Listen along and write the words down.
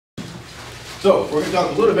So we're going to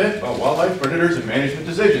talk a little bit about wildlife predators and management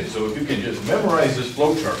decisions. So if you can just memorize this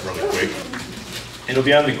flow chart really quick, it'll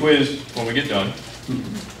be on the quiz when we get done.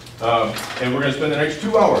 And we're going to spend the next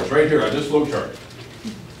 2 hours right here on this flow chart.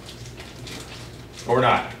 Or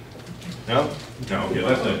not. No? No, okay,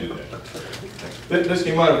 let's not do that. This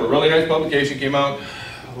came out of a really nice publication, came out,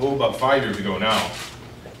 about 5 years ago now.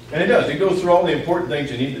 And it does, it goes through all the important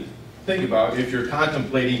things you need to think about if you're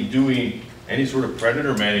contemplating doing any sort of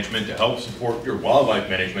predator management to help support your wildlife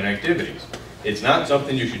management activities. It's not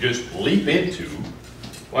something you should just leap into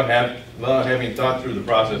without having thought through the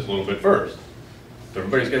process a little bit first. So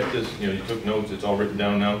everybody's got this, you took notes, it's all written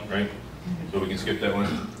down now, right? So we can skip that one.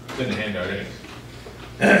 It's in the handout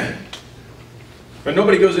anyways. But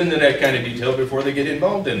nobody goes into that kind of detail before they get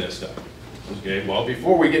involved in this stuff. Okay, well,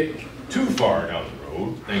 before we get too far down the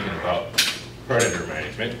road thinking about predator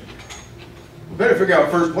management, we better figure out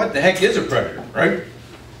first what the heck is a predator, right?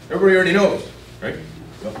 Everybody already knows, right?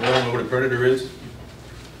 We all know what a predator is,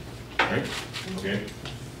 right? Okay.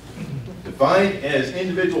 Defined as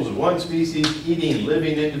individuals of one species eating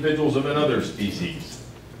living individuals of another species.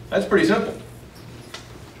 That's pretty simple.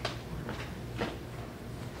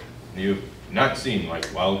 You've not seen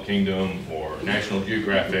like Wild Kingdom or National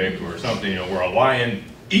Geographic or something, where a lion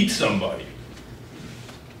eats somebody.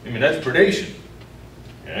 I mean, that's predation.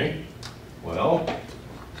 Okay? Well,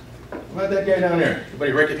 what about that guy down there?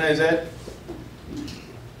 Everybody recognize that?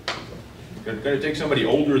 Gonna take somebody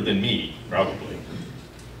older than me, probably.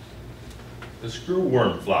 The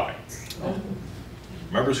screwworm fly.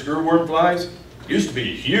 Remember screwworm flies? Used to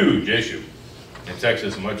be a huge issue in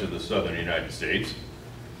Texas and much of the southern United States.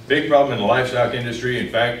 Big problem in the livestock industry.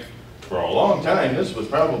 In fact, for a long time, this was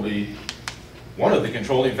probably one of the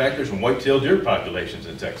controlling factors in white-tailed deer populations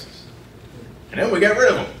in Texas. And then we got rid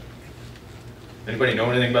of them. Anybody know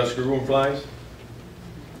anything about screwworm flies?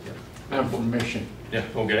 I'm from Michigan. Yeah,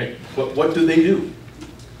 okay. What do they do?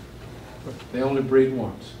 They only breed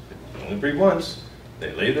once. They only breed once.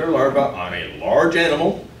 They lay their larvae on a large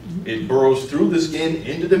animal. It burrows through the skin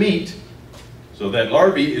into the meat. So that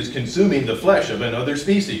larvae is consuming the flesh of another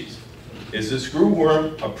species. Is the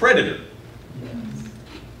screwworm a predator?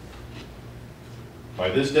 By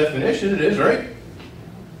this definition, it is, right?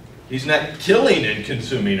 He's not killing and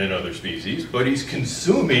consuming another species, but he's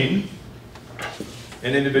consuming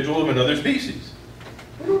an individual of another species.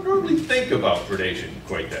 We don't normally think about predation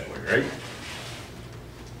quite that way, right?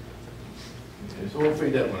 Okay, so we'll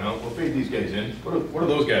fade that one out. We'll fade these guys in. What are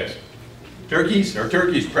those guys? Turkeys? Are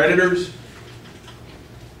turkeys predators?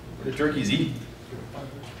 What do turkeys eat?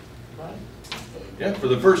 Yeah, for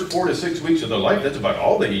the first 4 to 6 weeks of their life, that's about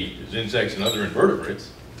all they eat is insects and other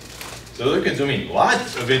invertebrates. So they're consuming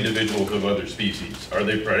lots of individuals of other species. Are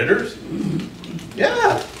they predators?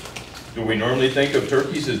 Yeah. Do we normally think of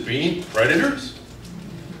turkeys as being predators?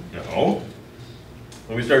 No.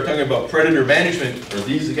 When we start talking about predator management, are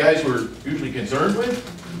these the guys we're usually concerned with?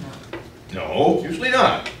 No, usually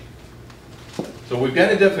not. So we've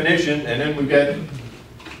got a definition, and then we've got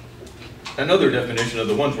another definition of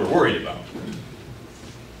the ones we're worried about.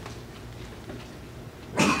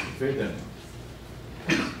 Fade that.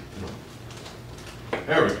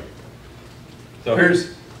 There we go. So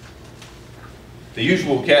here's the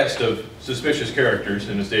usual cast of suspicious characters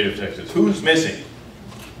in the state of Texas. Who's missing?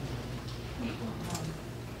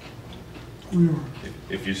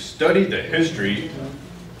 If you study the history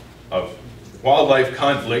of wildlife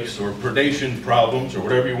conflicts or predation problems or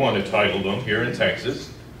whatever you want to title them here in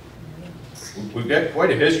Texas, we've got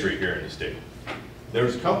quite a history here in the state.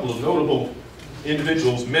 There's a couple of notable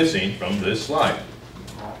individuals missing from this slide.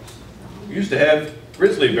 We used to have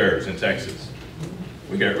grizzly bears in Texas.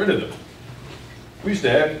 We got rid of them. We used to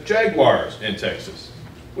have jaguars in Texas.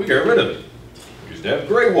 We got rid of them. We used to have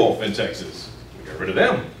gray wolf in Texas. We got rid of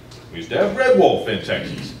them. We used to have red wolf in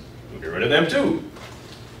Texas. We got rid of them too.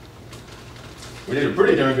 We did a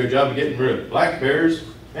pretty darn good job of getting rid of black bears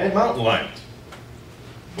and mountain lions.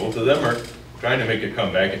 Both of them are trying to make a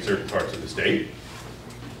comeback in certain parts of the state.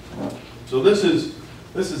 So this is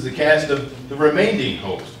the cast of the remaining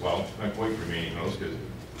host. Well, not quite remaining host, because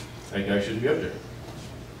that guy shouldn't be up there.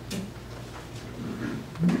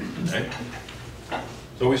 Okay.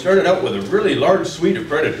 So we started out with a really large suite of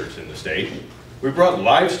predators in the state. We brought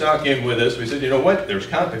livestock in with us. We said, you know what, there's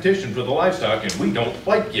competition for the livestock and we don't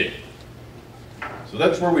like it. So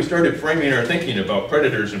that's where we started framing our thinking about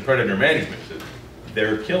predators and predator management.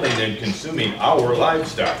 They're killing and consuming our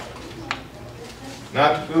livestock.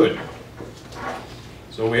 Not good.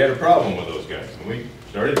 So we had a problem with those guys, and we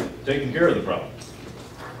started taking care of the problem.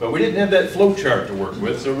 But we didn't have that flow chart to work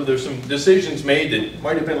with, so there's some decisions made that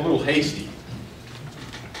might have been a little hasty.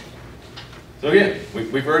 So again,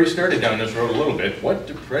 we've already started down this road a little bit. What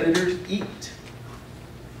do predators eat?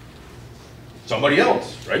 Somebody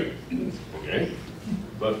else, right? Okay.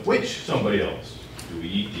 But which somebody else? Do we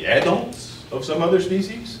eat the adults of some other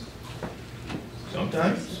species?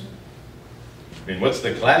 Sometimes. I mean, what's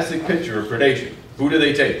the classic picture of predation? Who do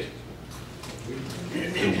they take?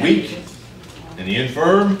 The weak and the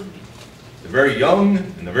infirm, the very young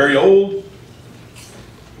and the very old.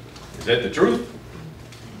 Is that the truth?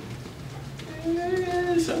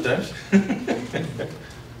 Sometimes.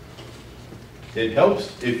 It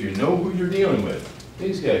helps if you know who you're dealing with.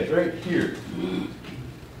 These guys right here.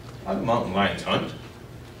 How do mountain lions hunt?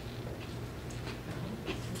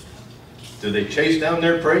 Do they chase down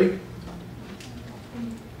their prey?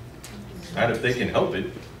 Not if they can help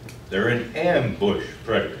it. They're an ambush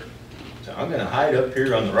predator. So I'm going to hide up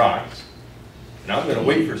here on the rocks, and I'm going to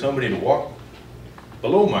wait for somebody to walk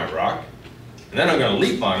below my rock, and then I'm going to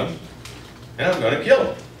leap on them, and I'm going to kill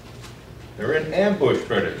them. They're an ambush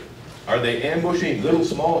predator. Are they ambushing little,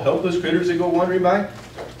 small, helpless critters that go wandering by?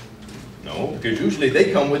 No, because usually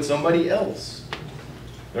they come with somebody else.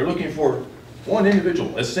 They're looking for one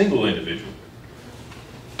individual, a single individual.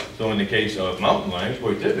 So in the case of mountain lions,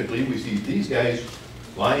 quite typically we see these guys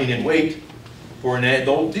lying in wait for an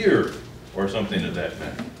adult deer or something of that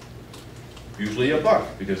matter. Usually a buck,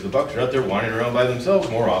 because the bucks are out there wandering around by themselves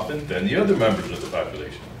more often than the other members of the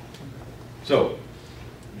population. So,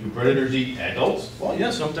 do predators eat adults? Well,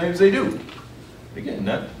 yes, sometimes they do. Again,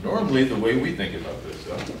 not normally the way we think about this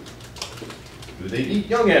stuff. Do they eat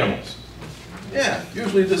young animals? Yeah,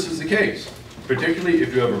 usually this is the case. Particularly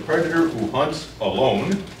if you have a predator who hunts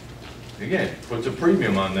alone. Again, puts a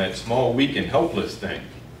premium on that small, weak, and helpless thing.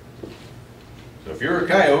 So if you're a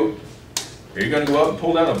coyote, are you going to go out and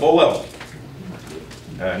pull down a bull elk?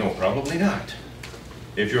 No, probably not.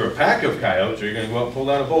 If you're a pack of coyotes, are you going to go out and pull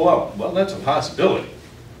down a bull elk? Well, that's a possibility.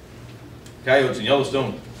 Coyotes in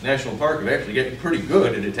Yellowstone National Park have actually gotten pretty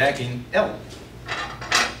good at attacking elk.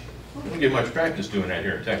 We don't get much practice doing that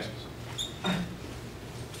here in Texas.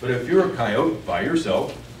 But if you're a coyote by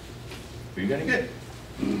yourself, who are you going to get?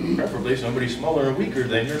 Preferably somebody smaller and weaker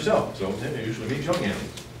than yourself. So then it usually means young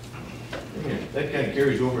animals. Again, that kind of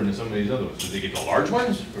carries over into some of these other ones. Do they get the large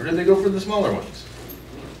ones, or do they go for the smaller ones?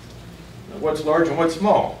 Now, what's large and what's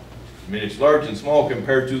small? I mean, it's large and small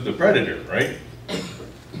compared to the predator, right?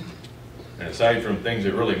 And aside from things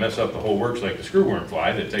that really mess up the whole works, like the screwworm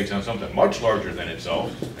fly that takes on something much larger than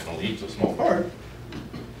itself and only eats a small part,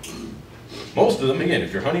 most of them, again,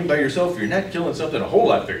 if you're hunting by yourself, you're not killing something a whole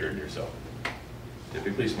lot bigger than yourself.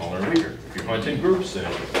 Typically smaller and weaker. If you're hunting groups, then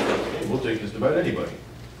okay, we'll take just about anybody.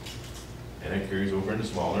 And that carries over into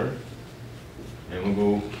smaller. And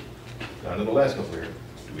we'll go down to the last couple here.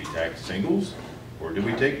 Do we attack singles or do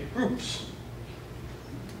we take groups?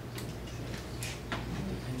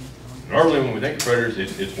 Normally when we think of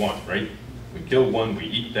predators, it's one, right? We kill one, we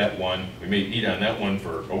eat that one, we may eat on that one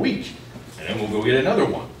for a week, and then we'll go get another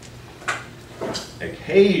one.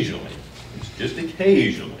 Occasionally, it's just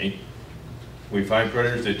occasionally, we find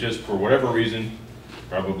predators that just for whatever reason,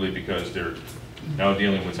 probably because they're now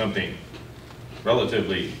dealing with something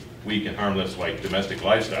relatively weak and harmless like domestic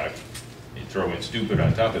livestock, you throw in stupid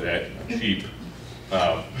on top of that, sheep,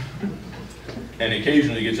 and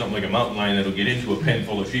occasionally you get something like a mountain lion that'll get into a pen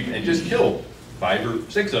full of sheep and just kill 5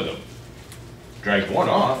 or 6 of them. Drag one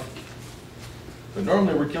off, but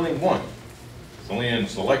normally we're killing one. It's only in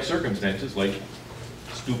select circumstances, like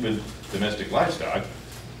stupid domestic livestock,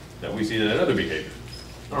 that we see that other behavior.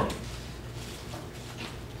 Normally.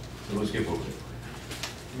 So let's get moving.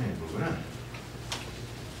 And moving on.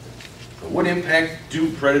 So what impact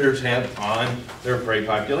do predators have on their prey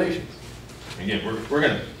populations? Again,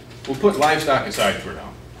 we'll put livestock aside for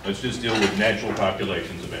now. Let's just deal with natural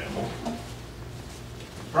populations of animals.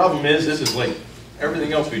 Problem is, this is like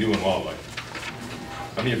everything else we do in wildlife.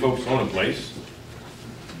 How many of you folks own a place?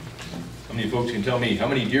 How many of you folks can tell me how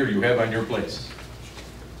many deer you have on your place?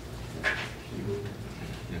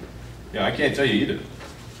 Yeah, I can't tell you either.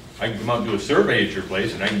 I can come out and do a survey at your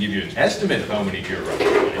place and I can give you an estimate of how many deer are on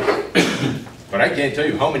your place. But I can't tell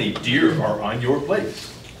you how many deer are on your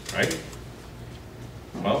place, right?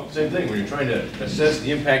 Well, same thing, when you're trying to assess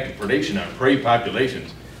the impact of predation on prey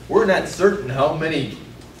populations, we're not certain how many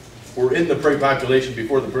were in the prey population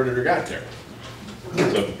before the predator got there.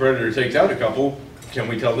 So if the predator takes out a couple, can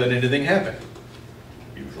we tell that anything happened?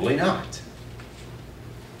 Usually not.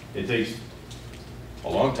 It takes a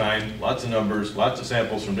long time, lots of numbers, lots of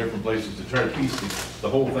samples from different places to try to piece the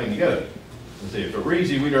whole thing together. Let's see, if it were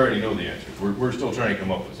easy, we'd already know the answers. We're still trying to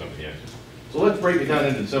come up with some of the answers. So let's break it down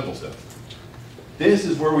into the simple stuff. This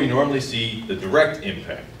is where we normally see the direct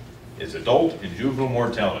impact, is adult and juvenile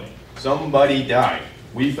mortality. Somebody died.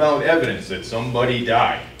 We found evidence that somebody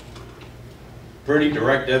died. Pretty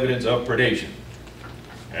direct evidence of predation.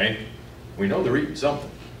 Okay? We know they're eating something.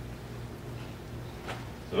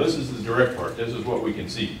 So this is the direct part. This is what we can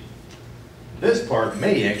see. This part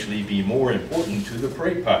may actually be more important to the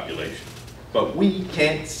prey population, but we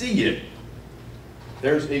can't see it.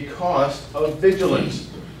 There's a cost of vigilance.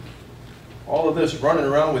 All of this running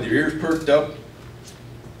around with your ears perked up,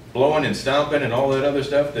 blowing and stomping and all that other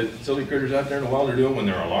stuff that silly critters out there in the wild are doing when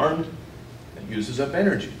they're alarmed, it uses up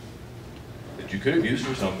energy that you could have used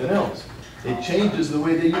for something else. It changes the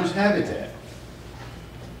way they use habitat.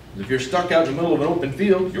 If you're stuck out in the middle of an open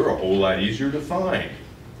field, you're a whole lot easier to find.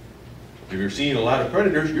 If you're seeing a lot of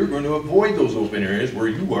predators, you're going to avoid those open areas where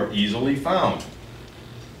you are easily found.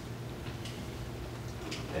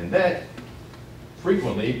 And that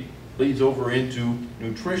frequently leads over into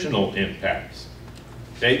nutritional impacts.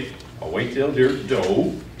 Take a white-tailed deer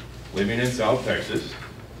doe living in South Texas.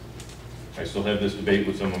 I still have this debate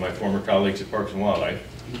with some of my former colleagues at Parks and Wildlife.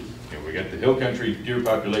 And we got the hill country deer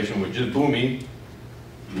population, which is booming.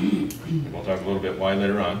 We'll talk a little bit why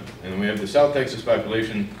later on. And then we have the South Texas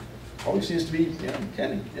population, always seems to be,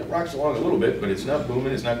 kind of, it rocks along a little bit, but it's not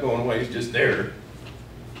booming, it's not going away, it's just there.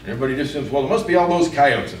 Everybody just assumes, well, it must be all those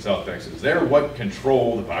coyotes in South Texas. They're what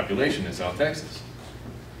control the population in South Texas.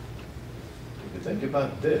 If you think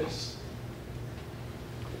about this,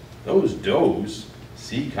 those does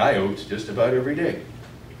see coyotes just about every day.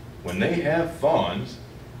 When they have fawns,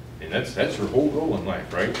 and that's her whole goal in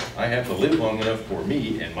life, right? I have to live long enough for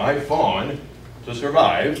me and my fawn to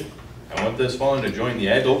survive. I want this fawn to join the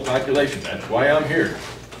adult population. That's why I'm here.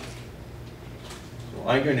 So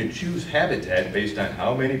I'm going to choose habitat based on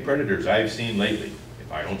how many predators I've seen lately.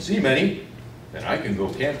 If I don't see many, then I can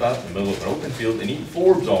go camp out in the middle of an open field and eat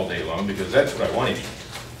forbs all day long because that's what I want to eat.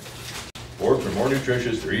 Forbs are more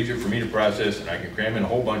nutritious, they're easier for me to process, and I can cram in a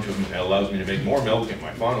whole bunch of them. That allows me to make more milk, and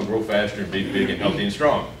my fawn will grow faster and be big and healthy and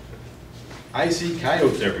strong. I see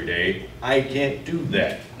coyotes every day. I can't do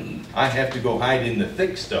that. I have to go hide in the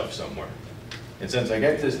thick stuff somewhere. And since I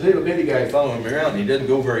got this little bitty guy following me around and he doesn't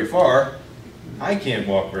go very far, I can't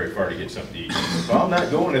walk very far to get something to eat. So I'm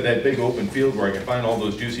not going to that big open field where I can find all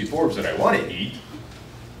those juicy forbs that I want to eat.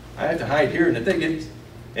 I have to hide here in the thickets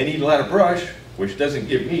and eat a lot of brush, which doesn't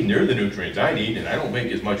give me near the nutrients I need, and I don't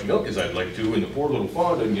make as much milk as I'd like to, and the poor little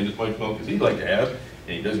fawn doesn't get as much milk as he'd like to have,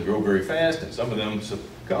 and he doesn't grow very fast, and some of them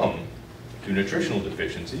succumb to nutritional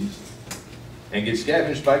deficiencies and get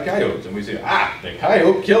scavenged by coyotes. And we say, ah, the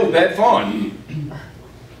coyote killed that fawn.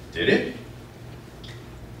 Did it?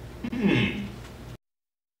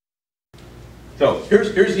 So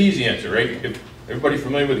here's the easy answer, right? If everybody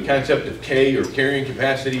familiar with the concept of K or carrying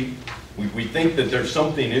capacity, we think that there's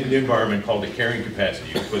something in the environment called a carrying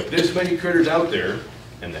capacity. You put this many critters out there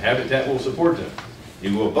and the habitat will support them.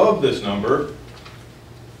 You go above this number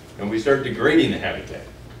and we start degrading the habitat.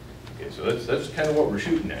 So that's kind of what we're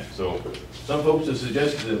shooting at. So some folks have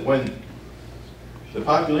suggested that when the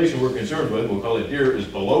population we're concerned with, we'll call it deer, is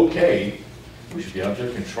below K, we should be out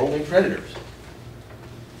there controlling predators.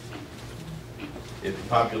 If the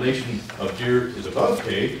population of deer is above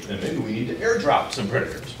K, then maybe we need to airdrop some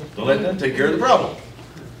predators to let them take care of the problem.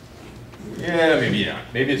 Yeah, maybe not.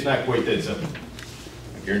 Maybe it's not quite that simple.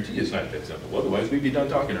 I guarantee it's not that simple. Otherwise, we'd be done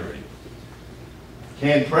talking already.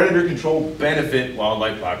 Can predator control benefit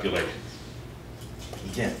wildlife populations?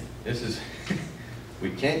 Again, this is, we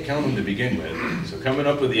can't count them to begin with, so coming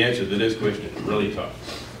up with the answer to this question is really tough.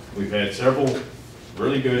 We've had several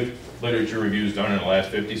really good literature reviews done in the last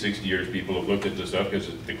 50, 60 years. People have looked at this stuff because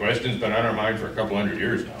the question's been on our mind for a couple hundred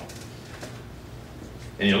years now.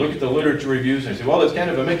 And you look at the literature reviews and say, well, it's kind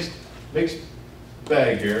of a mixed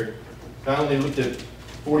bag here. Found they looked at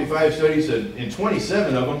 45 studies, and in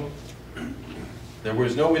 27 of them, there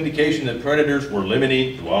was no indication that predators were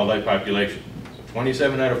limiting the wildlife population. So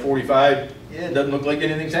 27 out of 45, yeah, it doesn't look like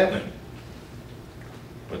anything's happening.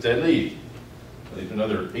 What's that leave? That leaves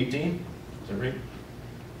another 18? Is that right?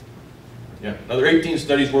 Yeah, another 18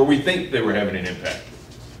 studies where we think they were having an impact.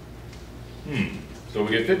 So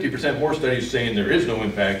we get 50% more studies saying there is no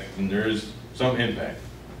impact than there is some impact.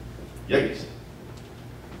 Yikes.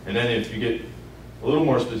 And then if you get a little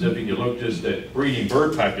more specific, you look just at breeding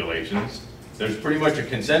bird populations, there's pretty much a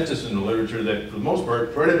consensus in the literature that, for the most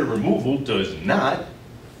part, predator removal does not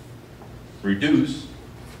reduce,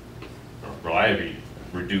 or reliably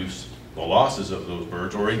reduce, the losses of those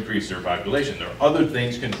birds or increase their population. There are other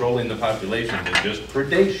things controlling the population than just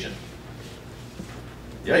predation.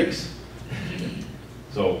 Yikes.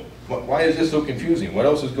 So why is this so confusing? What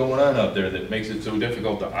else is going on out there that makes it so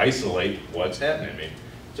difficult to isolate what's happening? I mean,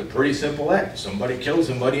 It's a pretty simple act. Somebody killed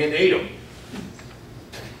somebody and ate them.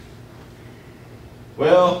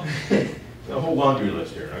 Well, a whole laundry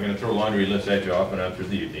list here. I'm going to throw a laundry list at you off and on through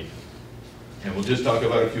the evening. And we'll just talk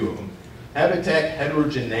about a few of them. Habitat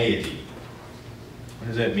heterogeneity. What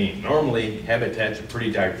does that mean? Normally, habitats are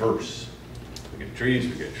pretty diverse. We got trees,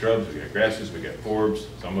 we got shrubs, we got grasses, we got forbs.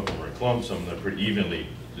 Some of them are in clumps, some of them are pretty evenly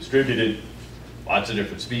distributed. Lots of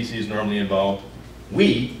different species normally involved.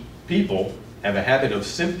 We, people, have a habit of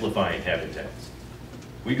simplifying habitats.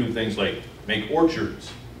 We do things like make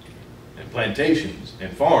orchards and plantations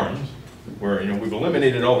and farms where, we've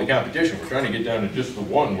eliminated all the competition. We're trying to get down to just the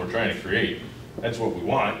one we're trying to create. That's what we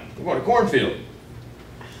want. We want a cornfield.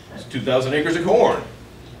 It's 2,000 acres of corn.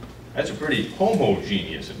 That's a pretty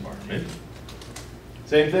homogeneous environment.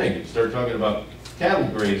 Same thing, you start talking about cattle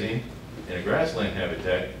grazing in a grassland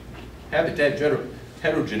habitat,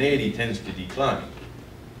 heterogeneity tends to decline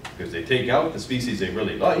because they take out the species they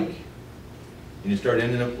really like, and you start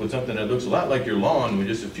ending up with something that looks a lot like your lawn with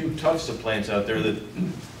just a few tufts of plants out there that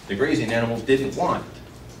the grazing animals didn't want.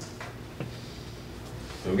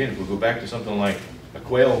 So again, if we go back to something like a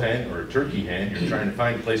quail hen or a turkey hen, you're trying to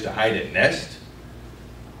find a place to hide a nest.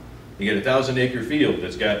 You get a 1,000-acre field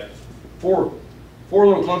that's got four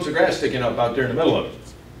little clumps of grass sticking up out there in the middle of it.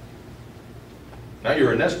 Now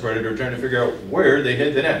you're a nest predator trying to figure out where they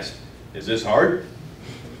hid the nest. Is this hard?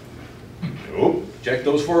 Nope. Check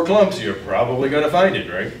those 4 clumps, you're probably going to find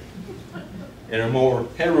it, right? In a more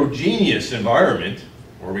heterogeneous environment,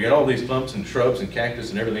 where we got all these clumps and shrubs and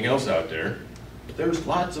cactus and everything else out there, there's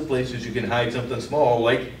lots of places you can hide something small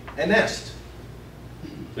like a nest.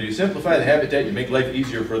 So you simplify the habitat, you make life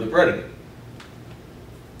easier for the predator.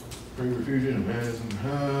 Refusion,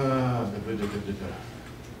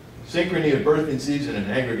 synchrony of birthing season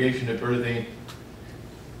and aggregation of birthing.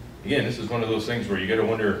 Again, this is one of those things where you got to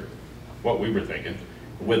wonder what we were thinking.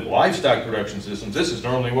 With livestock production systems, this is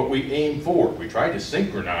normally what we aim for. We try to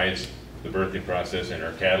synchronize the birthing process in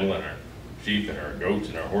our cattle and our sheep and our goats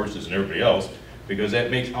and our horses and everybody else, because that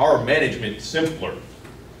makes our management simpler.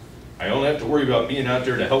 I only have to worry about being out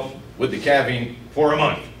there to help with the calving for a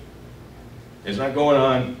month. It's not going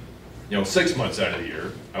on, 6 months out of the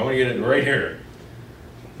year. I want to get it right here.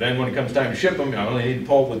 Then when it comes time to ship them, I only need to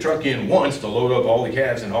pull the truck in once to load up all the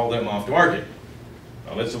calves and haul them off to market.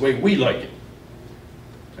 Now that's the way we like it.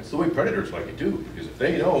 That's the way predators like it too, because if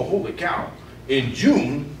they know, holy cow, in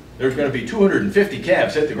June, there's going to be 250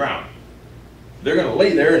 calves hit the ground. They're going to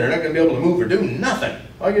lay there and they're not going to be able to move or do nothing.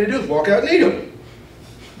 All you got to do is walk out and eat them.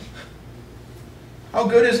 How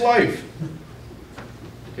good is life?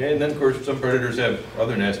 Okay, and then of course some predators have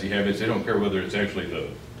other nasty habits. They don't care whether it's actually the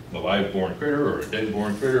live-born critter or a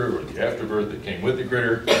dead-born critter or the afterbirth that came with the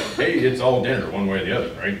critter. Hey, it's all dinner one way or the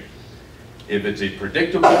other, right? If it's a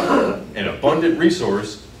predictable and abundant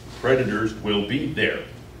resource, predators will be there.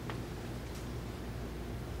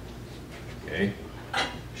 Okay,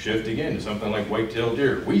 shift again to something like white-tailed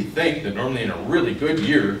deer. We think that normally in a really good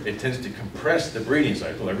year, it tends to compress the breeding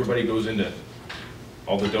cycle. Everybody goes into,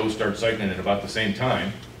 all the does start cycling at about the same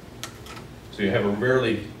time. So you have a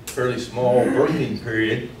fairly small birthing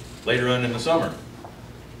period later on in the summer.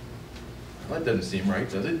 Well, that doesn't seem right,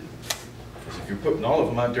 does it? Because if you're putting all of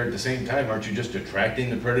them out there at the same time, aren't you just attracting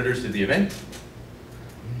the predators to the event?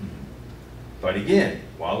 But again,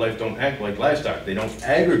 wildlife don't act like livestock. They don't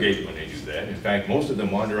aggregate when they do that. In fact, most of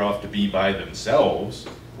them wander off to be by themselves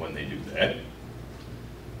when they do that.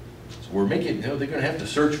 So we're making, they're going to have to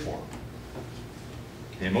search for them.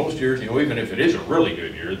 In most years, even if it is a really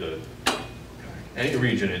good year, any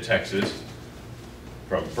region in Texas,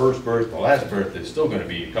 from first birth to last birth, is still going to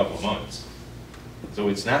be a couple of months. So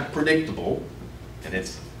it's not predictable, and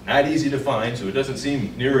it's not easy to find, so it doesn't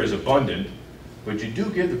seem near as abundant, but you do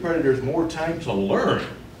give the predators more time to learn.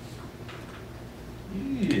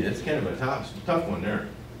 Yeah, that's kind of a tough one there.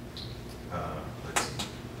 Let's see.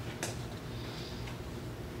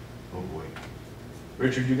 Oh boy.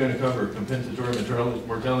 Richard, you going to cover compensatory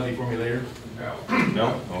mortality for me later? No.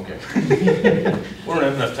 No? Okay. We don't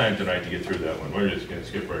have enough time tonight to get through that one. We're just going to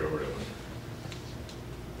skip right over that one.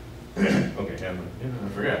 Okay, I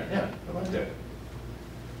forgot. Yeah, I like that.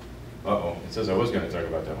 Uh-oh, it says I was going to talk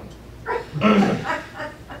about that one.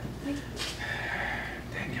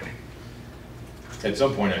 Dang it. At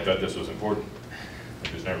some point I thought this was important.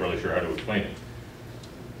 I'm just not really sure how to explain it.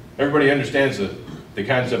 Everybody understands the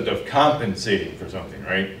concept of compensating for something,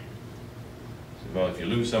 right? So, well, if you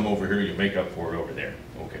lose some over here, you make up for it over there.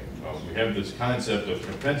 Okay, well, we have this concept of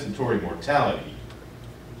compensatory mortality,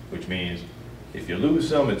 which means if you lose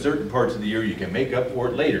some at certain parts of the year, you can make up for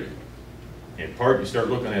it later. In part, you start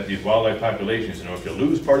looking at these wildlife populations, you know, if you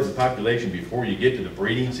lose part of the population before you get to the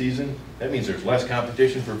breeding season, that means there's less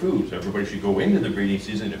competition for food. So everybody should go into the breeding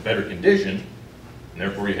season in better condition, and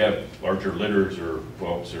therefore you have larger litters or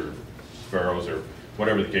whelps or sparrows or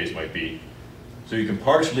whatever the case might be. So you can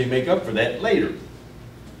partially make up for that later.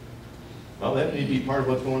 Well, that may be part of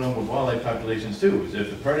what's going on with wildlife populations too, is if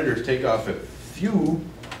the predators take off a few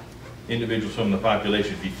individuals from the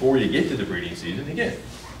population before you get to the breeding season, again,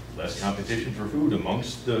 less competition for food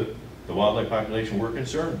amongst the wildlife population we're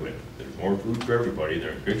concerned with. There's more food for everybody.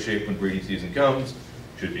 They're in good shape when breeding season comes.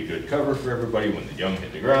 Should be good cover for everybody when the young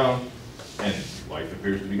hit the ground, and life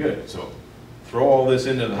appears to be good. So throw all this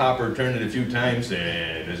into the hopper, turn it a few times,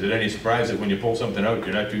 and is it any surprise that when you pull something out,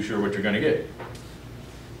 you're not too sure what you're going to get?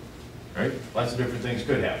 Right? Lots of different things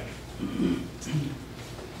could happen.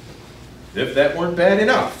 If that weren't bad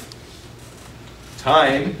enough,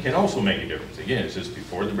 time can also make a difference. Again, it's just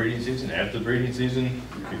before the breeding season, after the breeding season,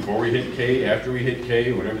 before we hit K, after we hit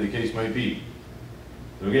K, whatever the case might be.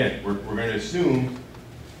 So again, we're going to assume,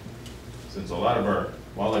 since a lot of our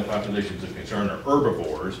wildlife populations of concern are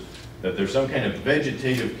herbivores, that there's some kind of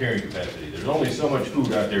vegetative carrying capacity. There's only so much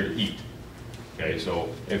food out there to eat. Okay, so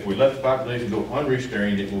if we let the population go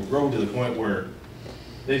unrestrained, it will grow to the point where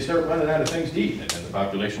they start running out of things to eat, and then the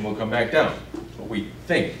population will come back down. That's what we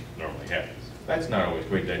think normally happens. That's not always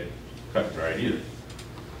quite that cut and dried either.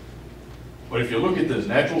 But if you look at this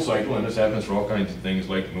natural cycle, and this happens for all kinds of things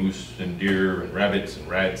like moose and deer and rabbits and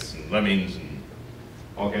rats and lemmings and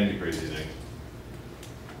all kinds of crazy things,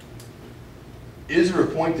 is there a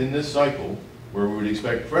point in this cycle where we would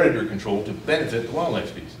expect predator control to benefit the wildlife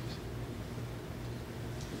species?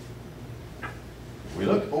 If we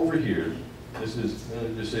look over here, this is,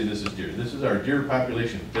 let's just say this is deer. This is our deer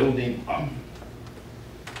population building up.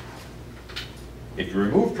 If you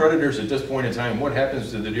remove predators at this point in time, what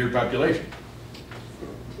happens to the deer population?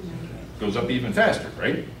 It goes up even faster,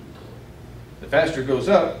 right? The faster it goes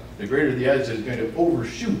up, the greater the odds that it's going to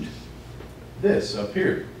overshoot this up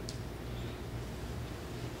here.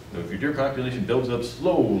 So if your deer population builds up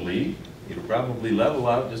slowly, it'll probably level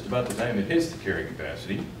out just about the time it hits the carrying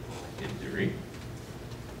capacity, in theory.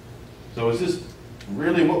 So is this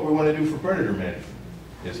really what we want to do for predator management?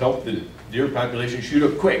 Is help the deer population shoot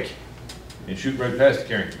up quick and shoot right past the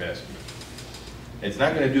carrying capacity. It's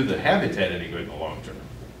not going to do the habitat any good in the long term.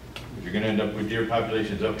 But you're going to end up with deer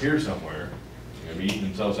populations up here somewhere. They're going to be eating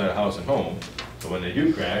themselves out of house and home. So when they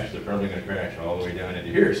do crash, they're probably going to crash all the way down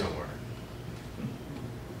into here somewhere.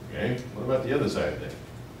 Okay, what about the other side of that?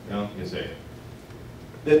 Well, you can say,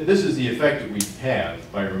 this is the effect that we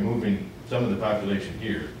have by removing some of the population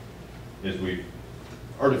here, is we've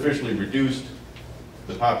artificially reduced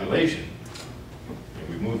the population. And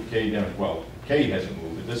we've moved K down, well, K hasn't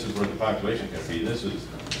moved, but this is where the population is going to be. This is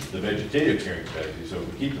the vegetative carrying capacity. So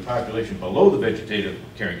if we keep the population below the vegetative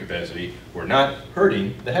carrying capacity, we're not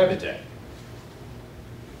hurting the habitat.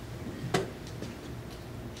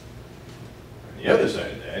 The other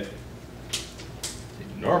side of that,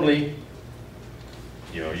 normally,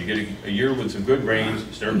 you know, you get a year with some good rains,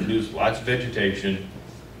 you start to produce lots of vegetation,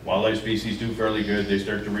 wildlife species do fairly good, they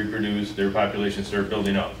start to reproduce, their populations start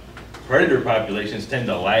building up. Predator populations tend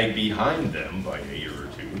to lag behind them by a year or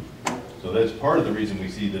two. So that's part of the reason we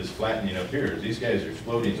see this flattening up here, is these guys are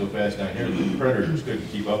exploding so fast down here that the predators couldn't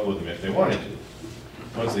keep up with them if they wanted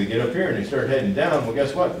to. Once they get up here and they start heading down, well,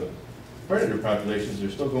 guess what? The predator populations are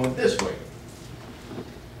still going this way.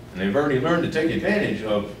 And they've already learned to take advantage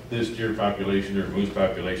of this deer population or moose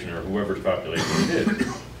population or whoever's population it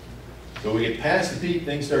is. So we get past the peak,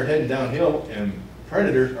 things start heading downhill, and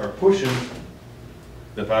predators are pushing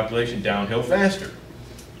the population downhill faster.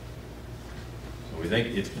 So we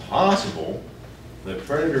think it's possible that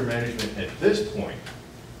predator management at this point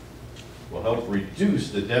will help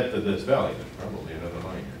reduce the depth of this valley. There's probably another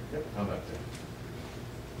line here. Yep, how about that?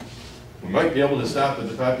 We might be able to stop at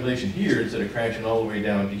the population here instead of crashing all the way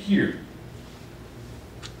down to here.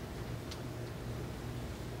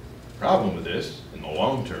 Problem with this, in the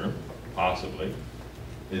long term, possibly,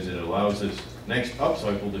 is it allows this next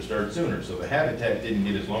upcycle to start sooner. So the habitat didn't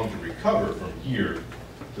get as long to recover from here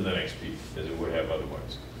to the next peak as it would have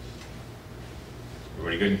otherwise.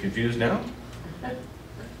 Everybody good and confused now? I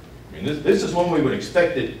mean, this is when we would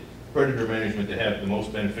expect it, predator management to have the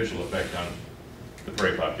most beneficial effect on the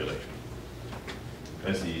prey population.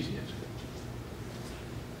 That's the easy answer.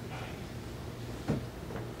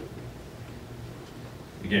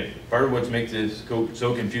 Again, part of what makes this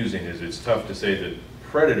so confusing is it's tough to say that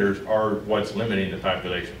predators are what's limiting the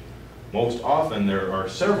population. Most often there are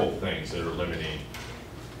several things that are limiting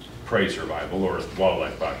prey survival or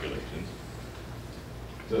wildlife populations.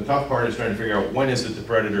 So the tough part is trying to figure out when is it the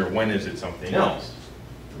predator, when is it something else.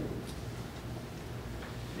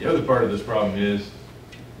 The other part of this problem is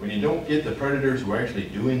when you don't get the predators who are actually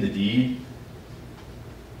doing the deed,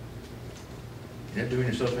 you're not doing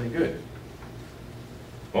yourself any good.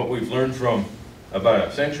 What we've learned from about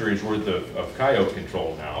a century's worth of coyote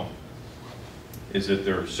control now is that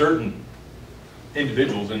there are certain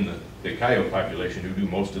individuals in the coyote population who do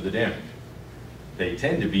most of the damage. They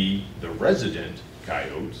tend to be the resident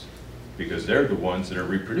coyotes because they're the ones that are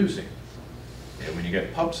reproducing. And when you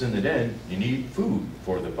get pups in the den, you need food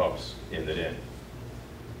for the pups in the den.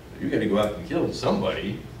 You got to go out and kill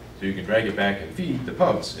somebody so you can drag it back and feed the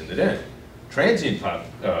pups in the den. Transient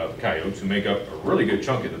coyotes, who make up a really good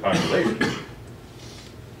chunk of the population,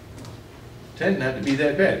 tend not to be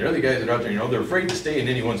that bad. They're the guys that are out there, they're afraid to stay in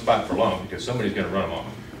any one spot for long because somebody's going to run them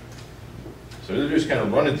off. So they're just kind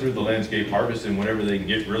of running through the landscape, harvesting whatever they can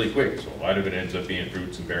get really quick. So a lot of it ends up being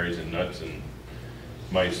fruits and berries and nuts and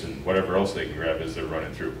mice and whatever else they can grab as they're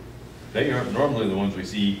running through. They aren't normally the ones we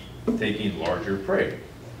see taking larger prey.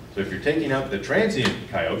 So if you're taking out the transient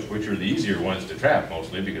coyotes, which are the easier ones to trap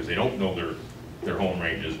mostly because they don't know their home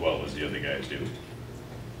range as well as the other guys do,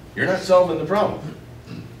 you're not solving the problem.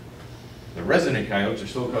 The resident coyotes are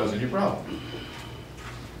still causing you a problem.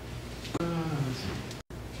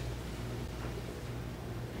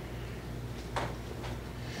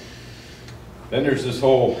 Then there's this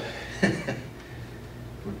whole,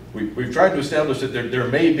 we've tried to establish that there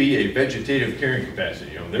may be a vegetative carrying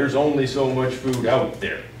capacity. There's only so much food out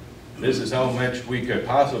there. This is how much we could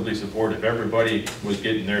possibly support if everybody was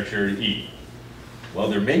getting their share to eat. Well,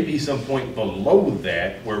 there may be some point below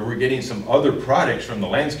that where we're getting some other products from the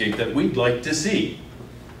landscape that we'd like to see.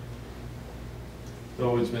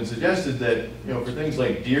 So it's been suggested that, for things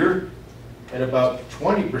like deer, at about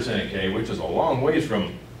 20% of K, which is a long ways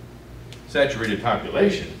from saturated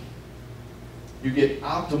population, you get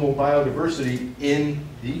optimal biodiversity in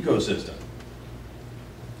the ecosystem.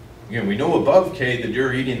 Again, we know above K the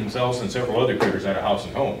deer are eating themselves and several other critters out of house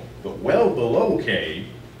and home. But well below K,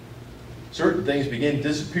 certain things begin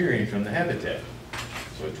disappearing from the habitat.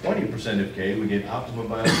 So at 20% of K, we get optimum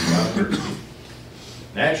biodiversity.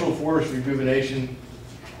 Natural forest rejuvenation,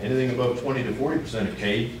 anything above 20 to 40% of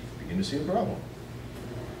K, begin to see a problem.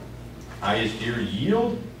 Highest deer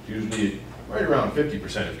yield, usually right around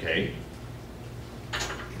 50% of K.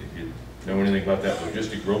 If you know anything about that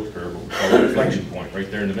logistic growth curve, what we call the inflection point, right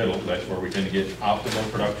there in the middle, that's where we tend to get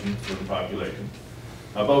optimal production for the population.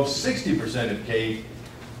 Above 60% of K,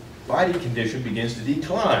 body condition begins to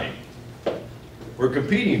decline. We're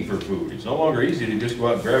competing for food. It's no longer easy to just go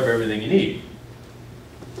out and grab everything you need.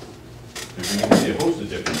 There's going to be a host of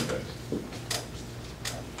different effects.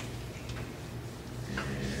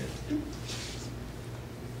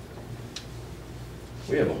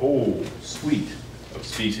 We have a whole suite of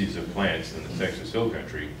species of plants in the Texas Hill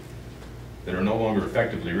Country that are no longer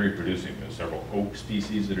effectively reproducing. There's several oak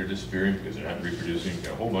species that are disappearing because they're not reproducing. We've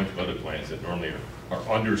got a whole bunch of other plants that normally are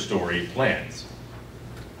understory plants.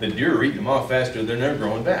 The deer are eating them off faster than they're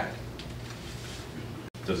growing back.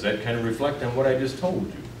 Does that kind of reflect on what I just told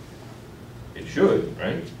you? It should,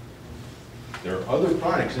 right? There are other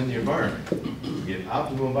products in the environment. We get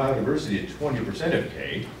optimum biodiversity at 20% of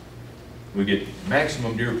K. We get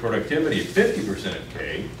maximum deer productivity at 50% of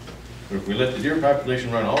K. But if we let the deer population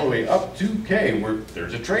run all the way up to K,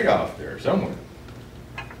 there's a trade-off there somewhere.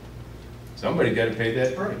 Somebody's got to pay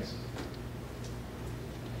that price.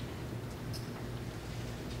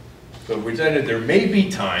 So we said that there may be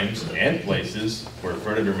times and places where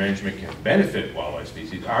predator management can benefit wildlife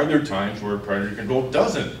species. Are there times where predator control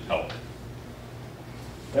doesn't help?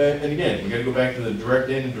 And again, we got to go back to the direct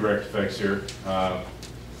and indirect effects here.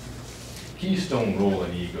 Keystone role in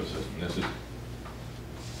the ecosystem. This is,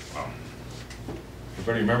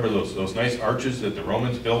 everybody remember those nice arches that the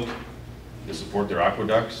Romans built to support their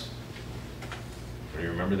aqueducts? Do you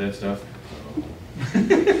remember that stuff?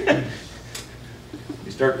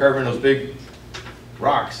 You start carving those big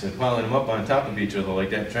rocks and piling them up on top of each other like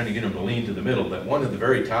that, trying to get them to lean to the middle. That one at the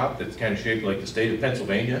very top that's kind of shaped like the state of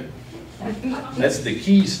Pennsylvania, that's the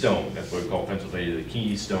keystone. That's what we call Pennsylvania, the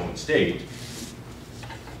keystone state.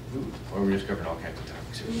 Ooh, well, we're just covering all kinds of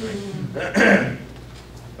topics here, right?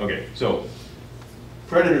 Okay, so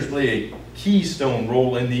predators play a keystone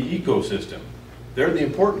role in the ecosystem. They're the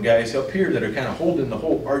important guys up here that are kind of holding the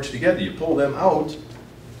whole arch together. You pull them out,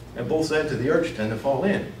 and both sides of the arch tend to fall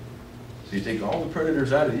in. So you take all the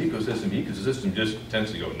predators out of the ecosystem just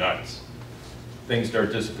tends to go nuts. Things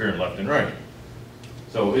start disappearing left and right.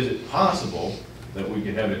 So is it possible that we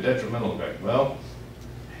could have a detrimental effect? Well,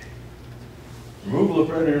 Removal of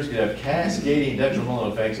predators could have cascading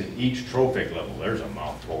detrimental effects at each trophic level. There's a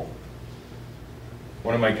mouthful.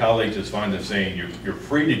 One of my colleagues is fond of saying, you're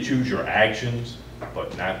free to choose your actions,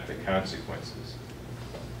 but not the consequences.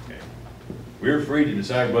 Okay. We're free to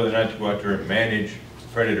decide whether or not to go out there and manage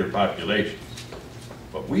predator populations.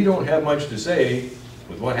 But we don't have much to say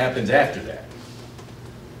with what happens after that.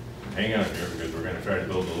 Hang on here, because we're going to try to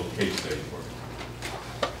build a little case study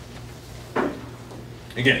for you.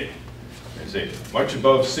 Again, I say, much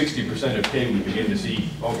above 60% of K, we begin to see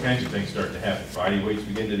all kinds of things start to happen. Body weights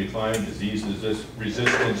begin to decline, disease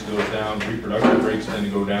resistance goes down, reproductive rates tend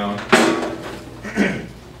to go down.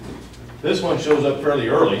 This one shows up fairly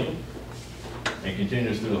early and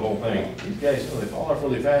continues through the whole thing. These guys, they fall off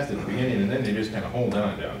really fast at the beginning, and then they just kind of hold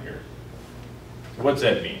on down here. So what's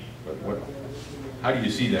that mean? How do you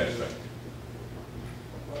see that effect?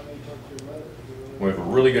 We have a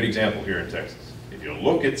really good example here in Texas. If you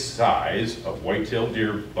look at size of white-tailed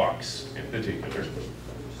deer bucks in particular,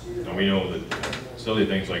 and we know that silly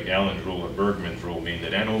things like Allen's rule and Bergman's rule mean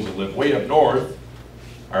that animals that live way up north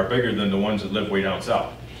are bigger than the ones that live way down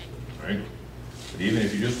south, right? But even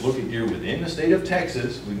if you just look at deer within the state of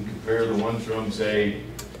Texas, we can compare the ones from, say,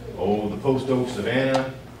 the Post Oak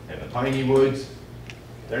Savanna and the Piney Woods.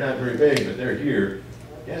 They're not very big, but they're here.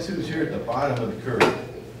 Guess who's here at the bottom of the curve?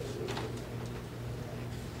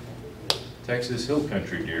 Texas hill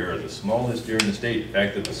country deer are the smallest deer in the state. In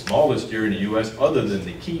fact, they're the smallest deer in the U.S. other than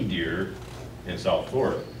the key deer in South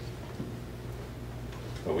Florida.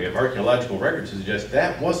 But we have archaeological records to suggest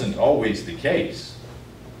that wasn't always the case.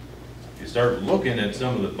 If you start looking at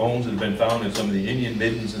some of the bones that have been found in some of the Indian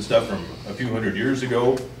middens and stuff from a few hundred years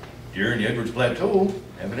ago, deer in the Edwards Plateau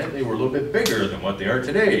evidently were a little bit bigger than what they are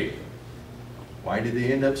today. Why did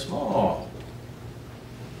they end up small?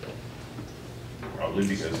 Probably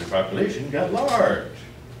because their population got large.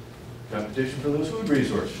 Competition for those food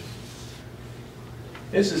resources.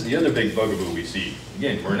 This is the other big bugaboo we see.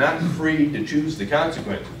 Again, we're not free to choose the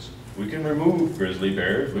consequences. We can remove grizzly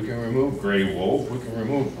bears, we can remove gray wolf, we can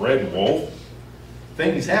remove red wolf.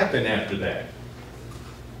 Things happen after that.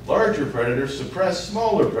 Larger predators suppress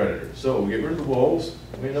smaller predators. So we get rid of the wolves,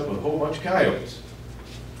 we end up with a whole bunch of coyotes.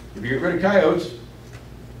 If you get rid of coyotes,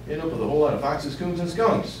 you end up with a whole lot of foxes, coons, and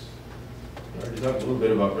skunks. I already talked a little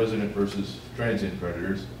bit about resident versus transient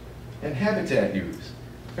predators and habitat use.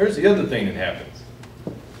 Here's the other thing that happens.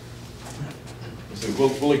 So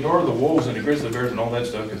we'll ignore the wolves and the grizzly bears and all that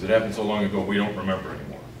stuff because it happened so long ago we don't remember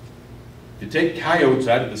anymore. If you take coyotes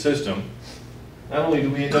out of the system, not only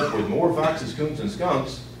do we end up with more foxes, coons, and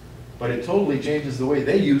skunks, but it totally changes the way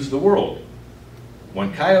they use the world.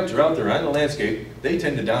 When coyotes are out there on the landscape, they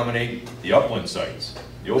tend to dominate the upland sites,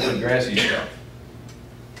 the open grassy stuff.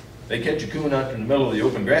 They catch a coon out in the middle of the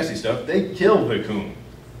open grassy stuff, they kill the coon.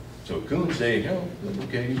 So coons say,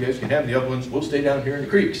 okay, you guys can have the uplands, we'll stay down here in the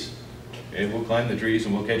creeks. And we'll climb the trees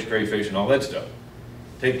and we'll catch crayfish and all that stuff.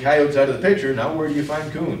 Take coyotes out of the picture, now where do you find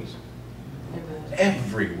coons?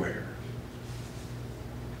 Everywhere.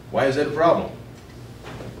 Why is that a problem?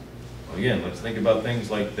 Well, again, let's think about things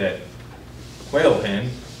like that quail hen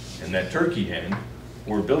and that turkey hen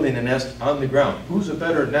who are building a nest on the ground. Who's a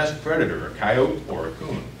better nest predator, a coyote or a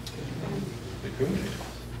coon? The coon is.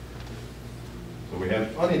 So we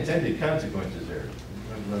have unintended consequences there.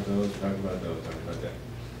 Talk about those, talk about those, talk about that.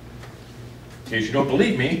 In case you don't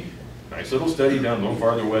believe me, nice little study down a little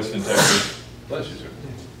farther west in Texas. Bless you, sir.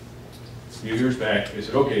 A few years back, they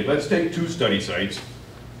said, okay, let's take 2 study sites.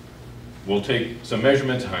 We'll take some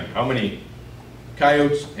measurements on how many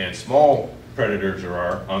coyotes and small predators there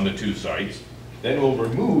are on the 2 sites. Then we'll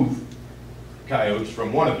remove coyotes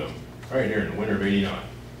from one of them, right here in the winter of '89.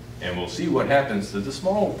 And we'll see what happens to the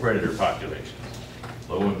small predator populations.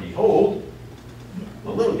 Lo and behold,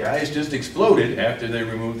 the little guys just exploded after they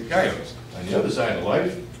removed the coyotes. On the other side of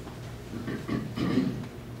life,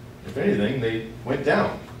 if anything, they went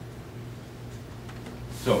down.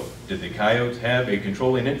 So, did the coyotes have a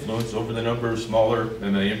controlling influence over the number of smaller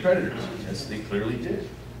mammalian predators? Yes, they clearly did.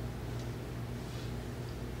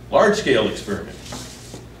 Large-scale experiment.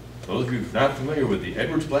 Those of you not familiar with the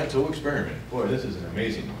Edwards Plateau experiment, boy, this is an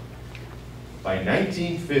amazing one. By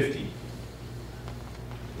 1950,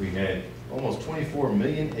 we had almost 24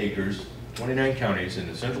 million acres, 29 counties in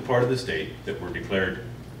the central part of the state that were declared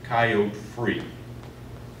coyote-free.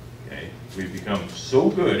 Okay? We've become so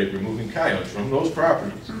good at removing coyotes from those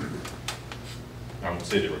properties. I won't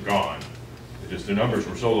say they were gone, just the numbers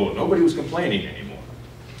were so low, nobody was complaining anymore.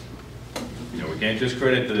 You know, we can't just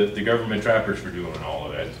credit the government trappers for doing all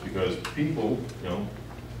of that, because people,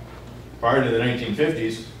 prior to the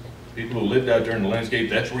 1950s, people who lived out there in the landscape,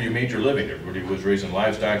 that's where you made your living. Everybody was raising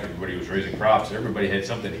livestock, everybody was raising crops, everybody had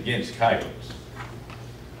something against coyotes.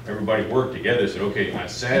 Everybody worked together, said, okay, on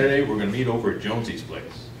Saturday, we're gonna meet over at Jonesy's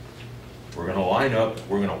place. We're gonna line up,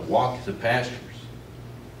 we're gonna walk the pastures.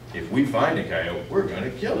 If we find a coyote, we're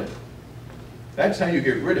gonna kill it. That's how you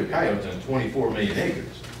get rid of coyotes on 24 million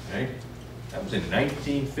acres, right? That was in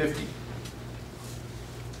 1950.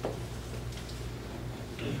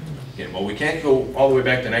 Again, well, we can't go all the way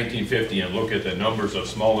back to 1950 and look at the numbers of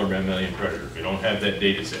smaller mammalian predators. We don't have that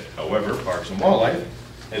data set. However, Parks and Wildlife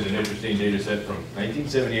has an interesting data set from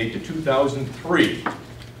 1978 to 2003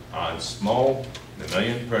 on small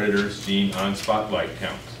mammalian predators seen on spotlight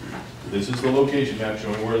counts. This is the location map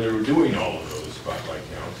showing where they were doing all of those spotlight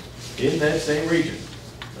counts in that same region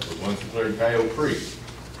that was once declared coyote-free.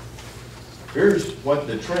 Here's what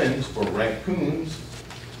the trends for raccoons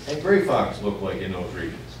and gray fox look like in those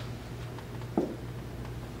regions. Are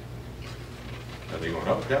they going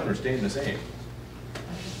up, down, or staying the same?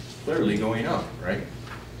 Clearly going up, right?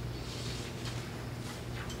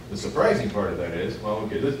 The surprising part of that is, well,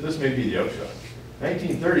 okay, this may be the upshot.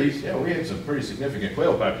 1930s, yeah, we had some pretty significant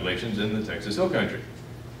quail populations in the Texas Hill Country.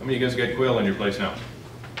 How many of you guys got quail in your place now?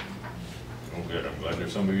 Oh, good, I'm glad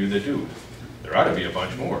there's some of you that do. There ought to be a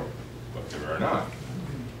bunch more, but there are not.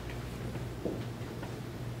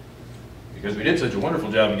 Because we did such a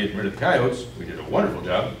wonderful job of getting rid of the coyotes, we did a wonderful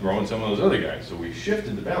job growing some of those other guys. So we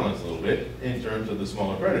shifted the balance a little bit in terms of the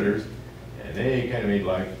smaller predators, and they kind of made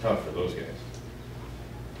life tough for those guys.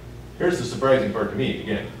 Here's the surprising part to me.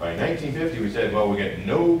 Again, by 1950 we said, well, we got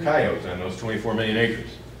no coyotes on those 24 million acres.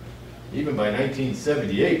 Even by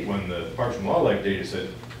 1978, when the Parks and Wildlife data set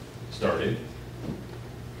started,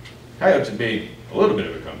 coyotes had made a little bit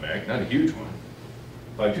of a comeback, not a huge one.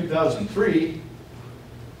 By 2003,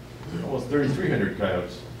 almost 3,300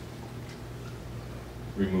 coyotes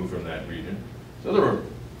removed from that region. So there were a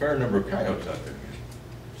fair number of coyotes out there.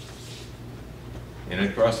 And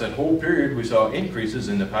across that whole period, we saw increases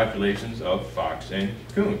in the populations of fox and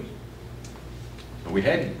coons. But we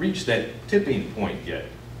hadn't reached that tipping point yet.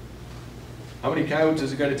 How many coyotes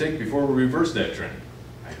is it going to take before we reverse that trend?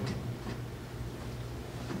 I don't know.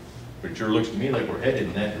 But it sure looks to me like we're headed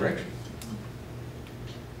in that direction.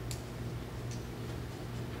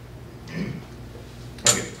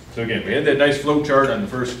 Okay, so again, we had that nice flow chart on the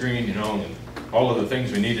first screen, you know, and all of the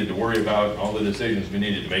things we needed to worry about, all the decisions we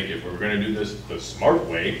needed to make if we were going to do this the smart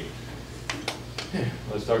way.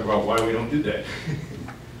 Let's talk about why we don't do that.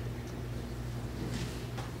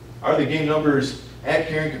 Are the game numbers at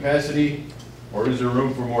carrying capacity, or is there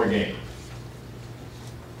room for more game?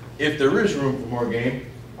 If there is room for more game,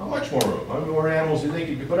 how much more room? How many more animals do you think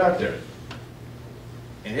you could put out there?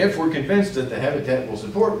 And if we're convinced that the habitat will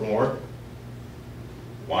support more,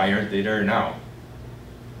 why aren't they there now?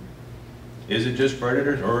 Is it just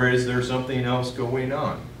predators, or is there something else going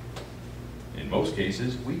on? In most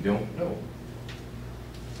cases, we don't know.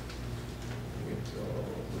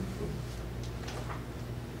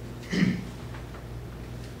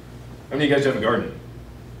 How many of you guys have a garden?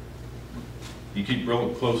 You keep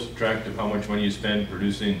real close track of how much money you spend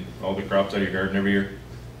producing all the crops out of your garden every year?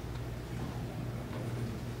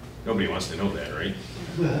 Nobody wants to know that, right?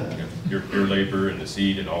 Your labor and the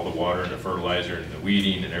seed and all the water and the fertilizer and the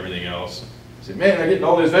weeding and everything else. You say, man, I'm getting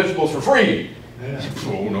all these vegetables for free. Yeah.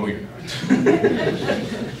 Oh, no, you're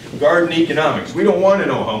not. Garden economics. We don't want to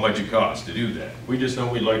know how much it costs to do that. We just know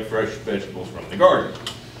we like fresh vegetables from the garden.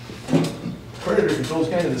 Predator control is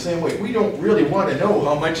kind of the same way. We don't really want to know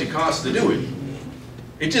how much it costs to do it.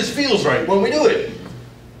 It just feels right when we do it.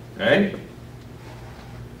 Okay?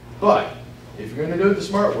 But if you're going to do it the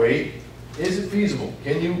smart way, is it feasible?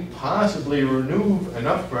 Can you possibly remove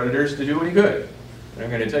enough predators to do any good? And I'm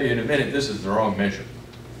going to tell you in a minute, this is the wrong measure.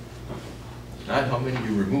 It's not how many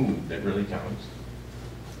you remove that really counts.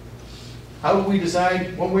 How do we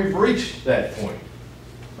decide when we've reached that point?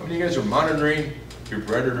 How many of you guys are monitoring your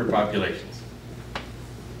predator populations?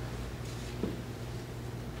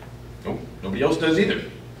 Nope, nobody else does either.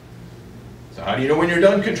 So how do you know when you're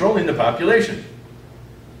done controlling the population?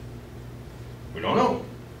 We don't know.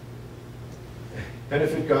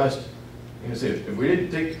 Benefit cost, I'm going to say, if we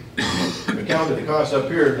didn't take account of the costs up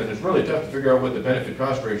here, then it's really tough to figure out what the benefit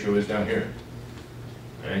cost ratio is down here.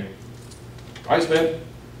 Okay? I spent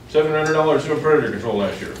 $700 doing predator control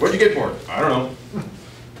last year. What'd you get for it? I don't know.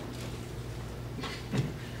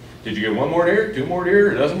 Did you get one more deer, two more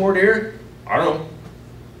deer, a dozen more deer? I don't know.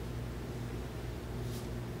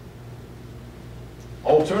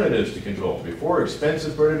 Alternatives to control. Before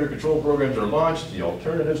expensive predator control programs are launched, the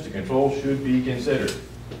alternatives to control should be considered.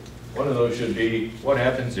 One of those should be, what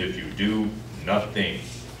happens if you do nothing?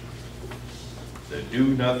 the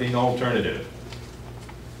do-nothing alternative.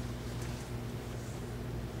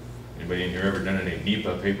 Anybody in here ever done any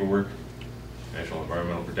NEPA paperwork? National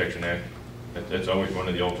Environmental Protection Act? That's always one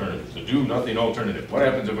of the alternatives, the do-nothing alternative. What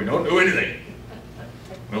happens if we don't do anything?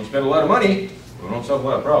 We don't spend a lot of money, we don't solve a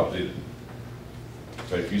lot of problems either.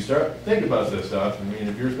 But if you start thinking about this stuff, I mean,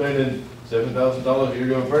 if you're spending $7,000 a year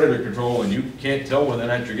doing predator control and you can't tell whether or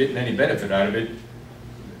not you're getting any benefit out of it,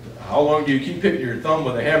 how long do you keep hitting your thumb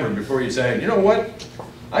with a hammer before you say, you know what,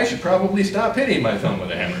 I should probably stop hitting my thumb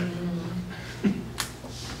with a hammer?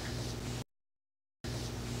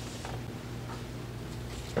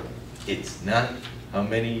 It's not how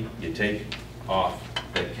many you take off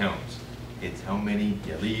that counts. It's how many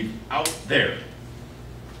you leave out there.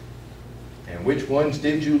 And which ones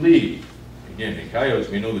did you leave? Again, in coyotes,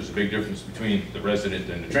 we know there's a big difference between the resident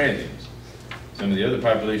and the transients. Some of the other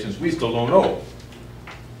populations, we still don't know.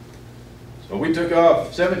 So we took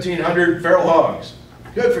off 1,700 feral hogs.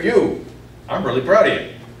 Good for you. I'm really proud of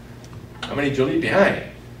you. How many did you leave behind?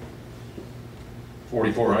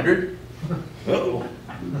 4,400? Uh-oh.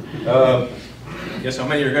 Guess how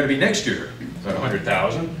many are going to be next year? About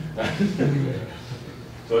 100,000.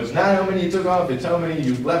 So it's not how many you took off, it's how many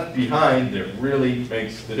you left behind that really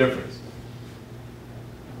makes the difference.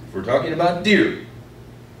 If we're talking about deer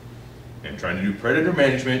and trying to do predator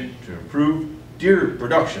management to improve deer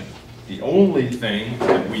production, the only thing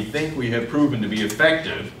that we think we have proven to be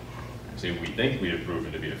effective, I say we think we have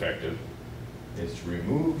proven to be effective, is to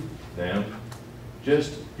remove them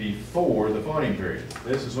just before the fawning period.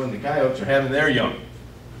 This is when the coyotes are having their young.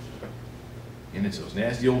 And it's those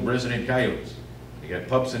nasty old resident coyotes. You got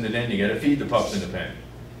pups in the den, you gotta feed the pups in the pen.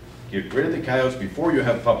 Get rid of the coyotes before you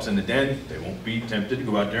have pups in the den, they won't be tempted to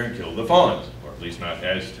go out there and kill the fawns, or at least not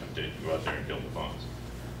as tempted to go out there and kill the fawns.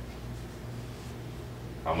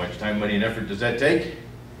 How much time, money, and effort does that take?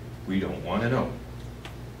 We don't want to know.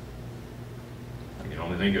 I can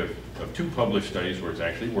only think of 2 published studies where it's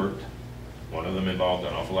actually worked. One of them involved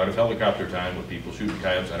an awful lot of helicopter time with people shooting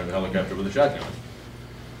coyotes out of a helicopter with a shotgun.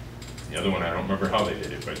 The other one, I don't remember how they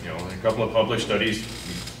did it, but in a couple of published studies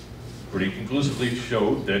pretty conclusively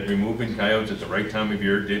showed that removing coyotes at the right time of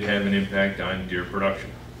year did have an impact on deer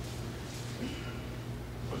production.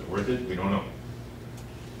 Was it worth it? We don't know.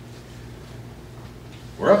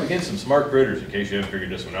 We're up against some smart critters, in case you haven't figured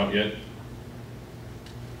this one out yet.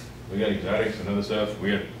 We got exotics and other stuff.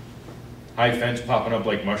 We got high fence popping up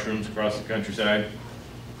like mushrooms across the countryside.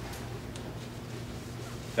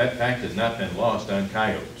 That fact has not been lost on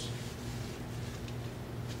coyotes.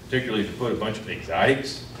 Particularly if you put a bunch of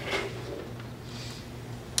exotics,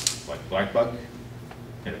 like black buck,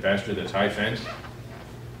 in a pasture that's high fenced,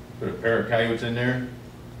 put a pair of coyotes in there,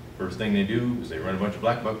 first thing they do is they run a bunch of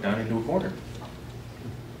black buck down into a corner.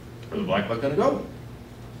 Where's the black buck gonna go?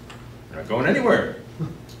 They're not going anywhere.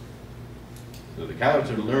 So the coyotes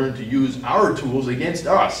have learned to use our tools against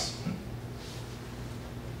us.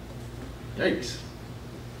 Yikes.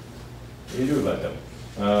 What do you do about them?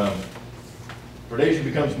 Predation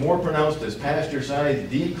becomes more pronounced as pasture size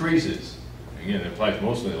decreases. Again, it applies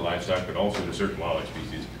mostly to livestock, but also to certain wildlife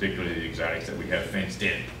species, particularly the exotics that we have fenced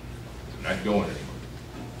in. They're not going anymore.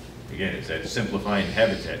 Again, it's that simplifying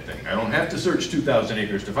habitat thing. I don't have to search 2,000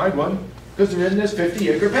 acres to find one, because they're in this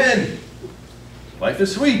 50-acre pen. Life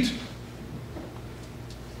is sweet.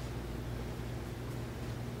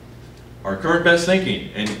 Our current best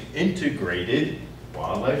thinking, an integrated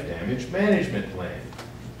wildlife damage management plan.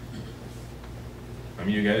 I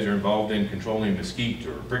mean, you guys are involved in controlling mesquite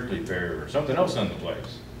or prickly pear or something else on the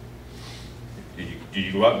place. Did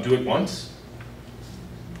you go out and do it once?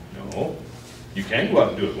 No. You can go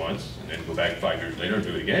out and do it once, and then go back 5 years later and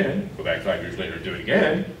do it again, go back 5 years later and do it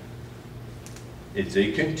again. It's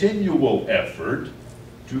a continual effort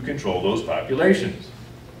to control those populations.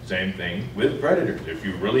 Same thing with predators. If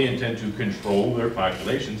you really intend to control their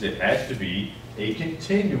populations, it has to be a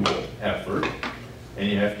continual effort, and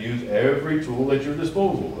you have to use every tool at your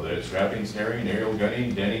disposal, whether it's trapping, snaring, aerial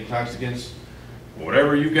gunning, denning, toxicants,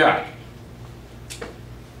 whatever you've got. If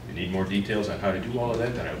you need more details on how to do all of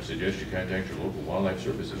that, then I would suggest you contact your local wildlife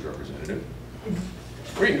services representative.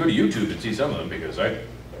 Or you can go to YouTube and see some of them, because I've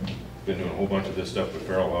been doing a whole bunch of this stuff with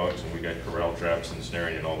feral hogs, and we got corral traps and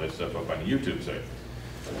snaring and all that stuff up on the YouTube site.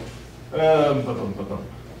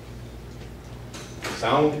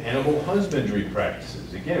 Sound animal husbandry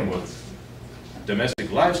practices. Again, with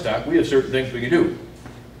domestic livestock, we have certain things we can do.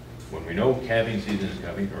 When we know calving season is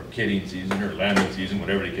coming, or kidding season, or lambing season,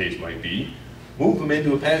 whatever the case might be, move them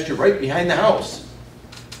into a pasture right behind the house.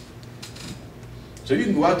 So you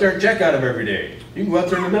can go out there and check on them every day. You can go out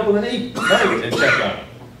there in the middle of the night and check on them.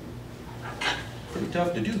 pretty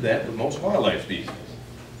tough to do that with most wildlife species.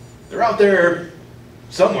 They're out there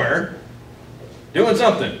somewhere doing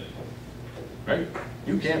something, right?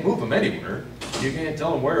 You can't move them anywhere. You can't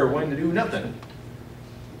tell them where or when to do nothing.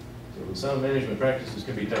 So the sound management practices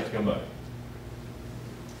can be tough to come by.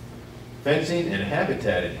 Fencing and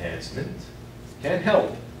habitat enhancement can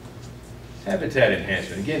help. Habitat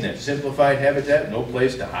enhancement, again, that simplified habitat, no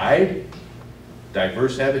place to hide.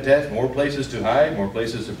 Diverse habitats, more places to hide, more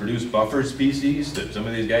places to produce buffer species that some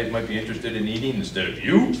of these guys might be interested in eating instead of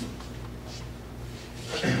you.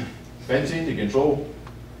 Fencing to control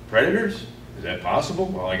predators, is that possible?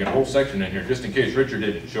 Well, I got a whole section in here just in case Richard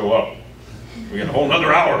didn't show up. We got a whole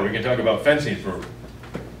nother hour we can talk about fencing for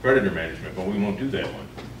predator management, but we won't do that one.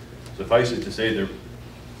 Suffice it to say there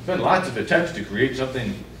have been lots of attempts to create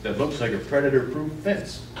something that looks like a predator-proof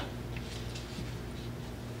fence.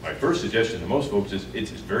 My first suggestion to most folks is it's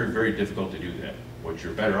very, very difficult to do that. What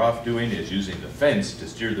you're better off doing is using the fence to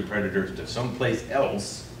steer the predators to someplace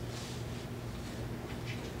else.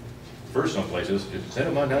 First, some places, just send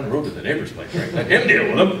them on down the road to the neighbor's place, right? Let him deal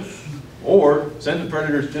with them. Or send the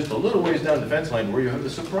predators just a little ways down the fence line where you have a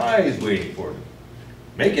surprise waiting for them.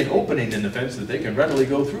 Make an opening in the fence that they can readily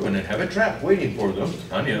go through and then have a trap waiting for them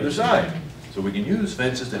on the other side. So we can use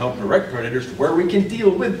fences to help direct predators to where we can deal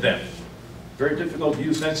with them. Very difficult to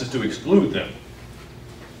use fences to exclude them.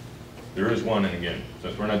 There is one, and again,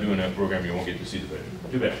 since we're not doing that program, you won't get to see the video.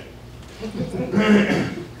 Too bad.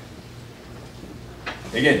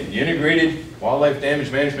 Again, the integrated wildlife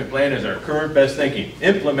damage management plan is our current best thinking.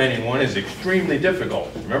 Implementing one is extremely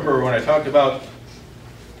difficult. Remember when I talked about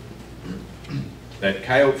that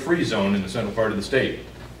coyote-free zone in the central part of the state?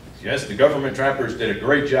 Yes, the government trappers did a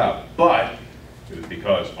great job, but it was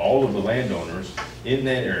because all of the landowners in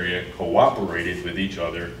that area cooperated with each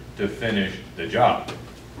other to finish the job.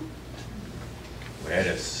 We had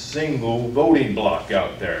a single voting block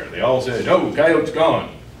out there. They all said, "Oh, coyote's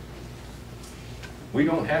gone." We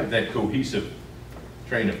don't have that cohesive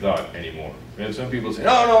train of thought anymore. We have some people say,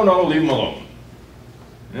 "No, no, no, leave them alone."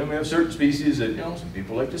 And then we have certain species that, some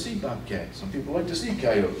people like to see bobcats, some people like to see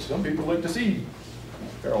coyotes, some people like to see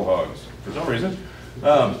feral hogs for some reason.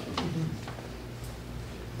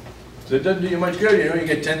 So it doesn't do you much good. You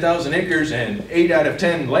get 10,000 acres and 8 out of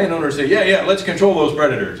 10 landowners say, yeah, let's control those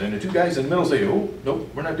predators. And the two guys in the middle say, oh, nope,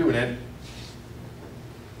 we're not doing that.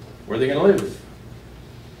 Where are they going to live?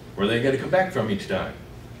 Where are they going to come back from each time?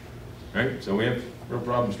 Right? So we have real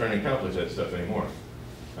problems trying to accomplish that stuff anymore.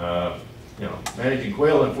 Managing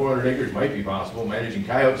quail on 400 acres might be possible. Managing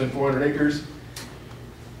coyotes on 400 acres,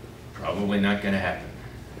 probably not going to happen.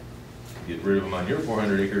 Get rid of them on your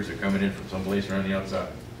 400 acres, they're coming in from someplace around the outside.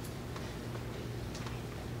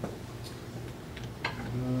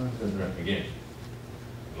 Again,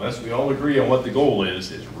 unless we all agree on what the goal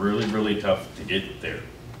is, it's really, really tough to get there.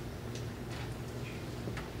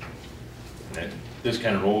 And this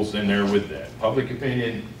kind of rolls in there with that. Public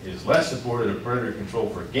opinion is less supportive of predator control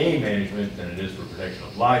for game management than it is for protection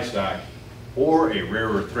of livestock or a rare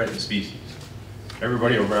or threatened species.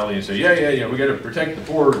 Everybody will rally and say, yeah, we got to protect the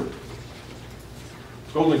poor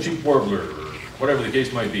golden cheek warbler, or whatever the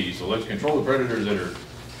case might be. So let's control the predators that are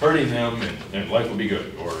hurting them, and life will be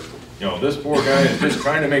good. Or, this poor guy is just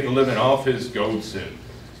trying to make a living off his goats, and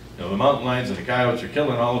the mountain lions and the coyotes are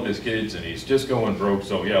killing all of his kids, and he's just going broke.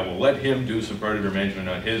 So yeah, we'll let him do some predator management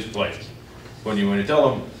on his place. When you tell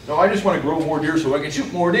them, no, I just want to grow more deer so I can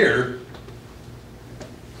shoot more deer,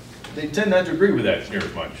 they tend not to agree with that near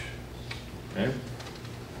as much. Okay?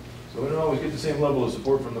 So we don't always get the same level of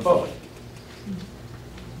support from the public.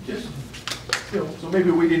 Just, so maybe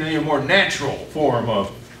we need a more natural form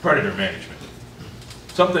of predator management.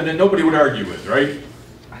 Something that nobody would argue with, right?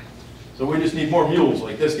 So we just need more mules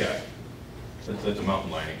like this guy. That's a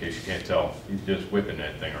mountain lion, in case you can't tell. He's just whipping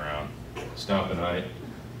that thing around, stomping on it.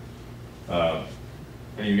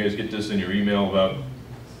 Any of you guys get this in your email about,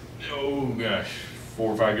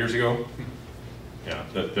 4 or 5 years ago? Yeah,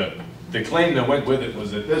 the claim that went with it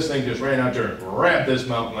was that this thing just ran out there and grabbed this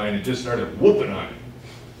mountain lion and just started whooping on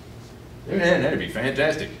it. Man, that'd be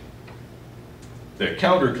fantastic. The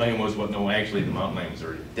counterclaim was, well, no, actually the mountain lion was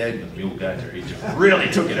already dead when the mule got there. He just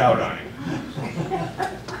really took it out on him.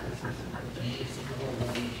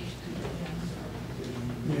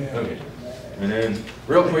 Yeah. Okay, and then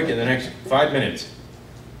real quick in the next 5 minutes,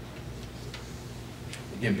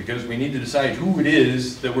 again, because we need to decide who it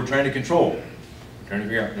is that we're trying to control. We're trying to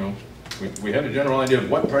figure out, we have a general idea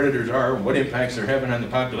of what predators are, what impacts they're having on the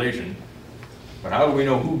population, but how do we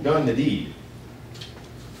know who done the deed?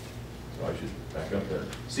 So I should back up there.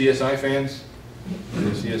 CSI fans?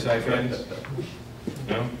 Any CSI fans?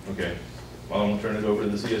 No? Okay. Well, I'm going to turn it over to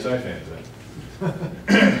the CSI fans then.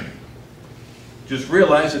 Just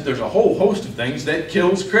realize that there's a whole host of things that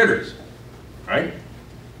kills critters, right?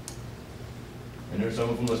 And there's some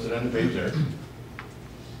of them listed on the page there.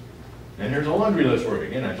 And there's a laundry list for it.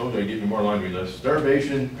 Again, I told you I'd give you more laundry lists.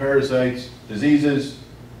 Starvation, parasites, diseases,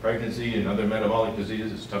 pregnancy, and other metabolic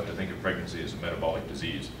diseases. It's tough to think of pregnancy as a metabolic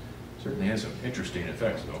disease. Certainly has some interesting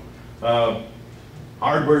effects, though.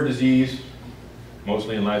 Hardware disease,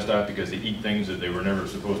 mostly in livestock because they eat things that they were never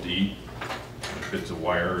supposed to eat. Bits of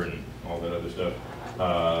wire and all that other stuff.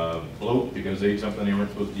 Bloat because they ate something they weren't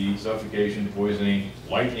supposed to eat. Suffocation, poisoning,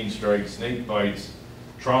 lightning strikes, snake bites,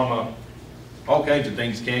 trauma. All kinds of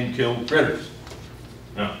things can kill critters.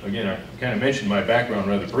 Now, again, I kind of mentioned my background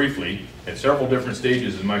rather briefly. At several different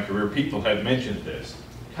stages in my career, people have mentioned this.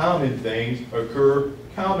 Common things occur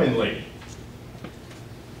commonly.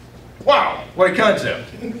 Wow, what a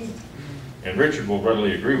concept. And Richard will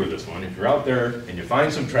readily agree with this one. If you're out there and you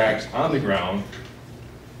find some tracks on the ground,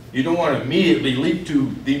 you don't want to immediately leap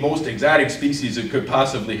to the most exotic species that could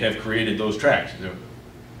possibly have created those tracks.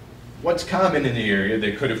 What's common in the area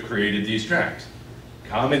that could have created these tracks?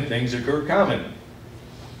 Common things occur commonly.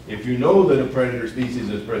 If you know that a predator species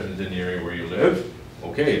is present in the area where you live,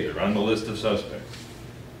 okay, they're on the list of suspects.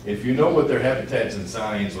 If you know what their habitats and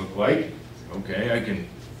signs look like, okay,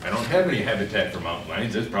 I don't have any habitat for mountain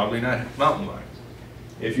lions, it's probably not mountain lions.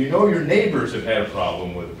 If you know your neighbors have had a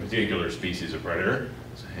problem with a particular species of predator,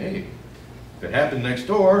 say, hey, if it happened next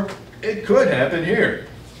door, it could happen here.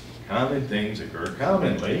 Common things occur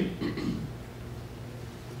commonly.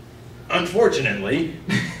 Unfortunately,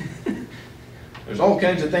 there's all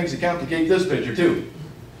kinds of things that complicate this picture too.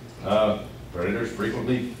 Predators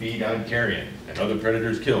frequently feed on carrion and other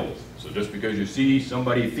predators kill. So just because you see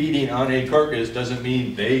somebody feeding on a carcass doesn't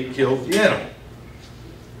mean they killed the animal.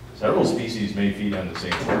 Several species may feed on the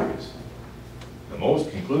same carcass. The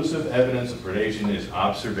most conclusive evidence of predation is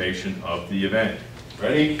observation of the event.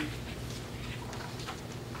 Ready?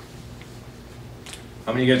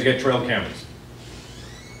 How many of you guys got trail cameras?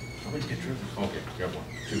 How many get trail cameras? Okay, got one,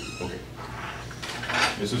 two, okay.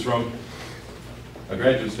 This is from a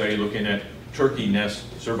graduate study looking at turkey nest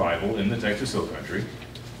survival in the Texas Hill Country.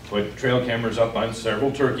 Put trail cameras up on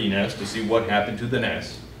several turkey nests to see what happened to the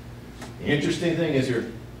nest. The interesting thing is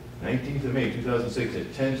here, 19th of May 2006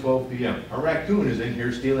 at 10:12 p.m. a raccoon is in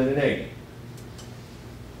here stealing an egg.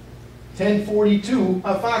 10:42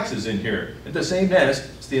 a fox is in here at the same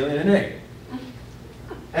nest stealing an egg.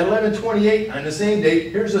 At 11:28 on the same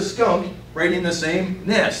date, here's a skunk right in the same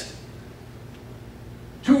nest.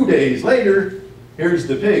 2 days later, here's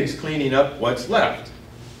the pigs cleaning up what's left.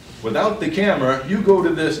 Without the camera, you go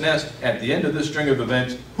to this nest at the end of this string of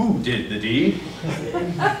events, who did the deed?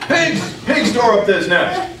 Pigs! Pigs tore up this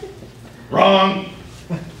nest. Wrong.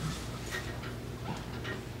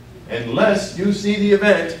 Unless you see the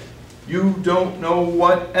event, you don't know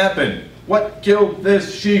what happened. What killed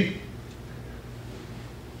this sheep?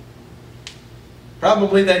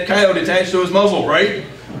 Probably that coyote attached to his muzzle, right?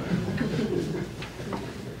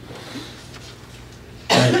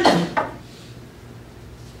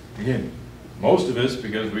 Again, most of us,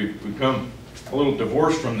 because we've become a little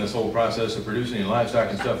divorced from this whole process of producing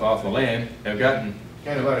livestock and stuff off the land, have gotten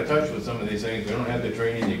kind of out of touch with some of these things. We don't have the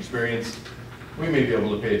training, the experience. We may be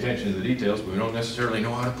able to pay attention to the details, but we don't necessarily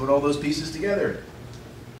know how to put all those pieces together.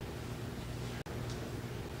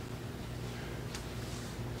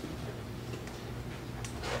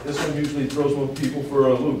 This one usually throws most people for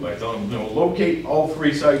a loop. I tell them, locate all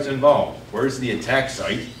three sites involved. Where's the attack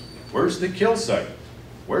site? Where's the kill site?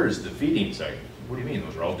 Where's the feeding site? What do you mean,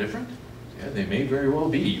 those are all different? Yeah, they may very well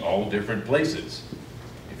be all different places.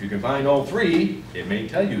 If you can find all three, it may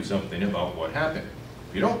tell you something about what happened.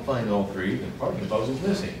 If you don't find all three, then part of the puzzle's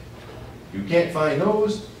missing. If you can't find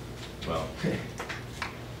those, well,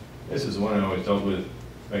 this is the one I always dealt with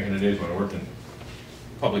back in the days when I worked in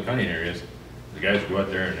public hunting areas. The guys go out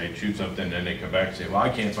there and they shoot something, and then they come back and say, well, I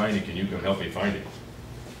can't find it, can you come help me find it?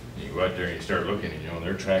 And you go out there and you start looking, and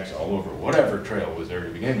there are tracks all over whatever trail was there to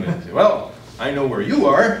begin with. And say, well, I know where you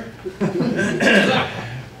are.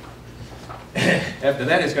 After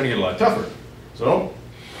that, it's going to get a lot tougher. So don't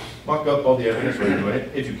muck up all the evidence right away.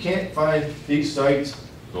 If you can't find these sites,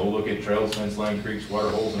 go look at trails, fence line, creeks, water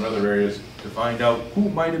holes, and other areas to find out who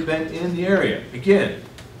might have been in the area. Again,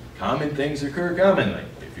 common things occur commonly.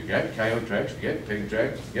 If you got coyote tracks, you get pig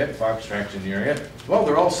tracks, you get fox tracks in the area, well,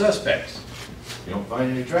 they're all suspects. If you don't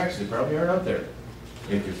find any tracks, they probably aren't out there.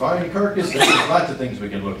 If you find a carcass, there's lots of things we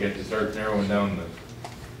can look at to start narrowing down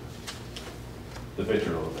the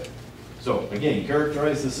picture a little bit. So, again,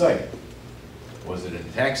 characterize the site. Was it an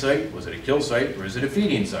attack site? Was it a kill site? Or is it a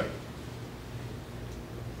feeding site?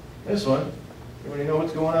 This one, Anybody know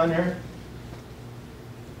what's going on there?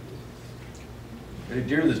 A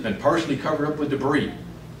deer that's been partially covered up with debris.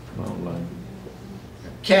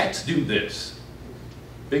 Cats do this.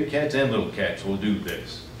 Big cats and little cats will do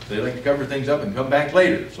this. They like to cover things up and come back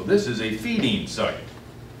later. So this is a feeding site.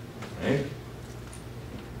 Right?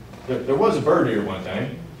 There was a bird here one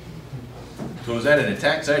time. So is that an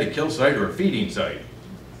attack site, a kill site, or a feeding site?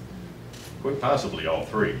 Quite possibly all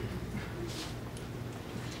three.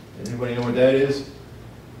 Anybody know what that is?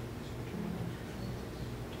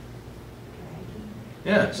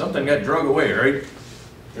 Yeah, something got drug away, right?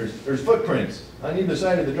 There's footprints on either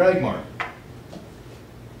side of the drag mark.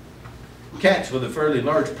 Cats with a fairly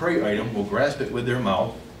large prey item will grasp it with their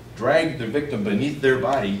mouth, drag the victim beneath their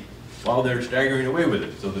body while they're staggering away with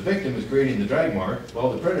it. So the victim is creating the drag mark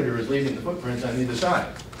while the predator is leaving the footprints on either side.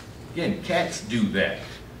 Again, cats do that.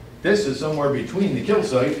 This is somewhere between the kill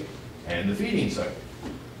site and the feeding site.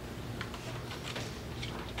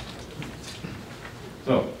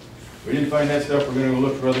 So, we didn't find that stuff, we're going to go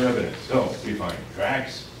look for other evidence. So, we find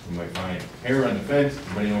tracks, we might find hair on the fence.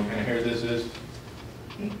 Anybody know what kind of hair this is?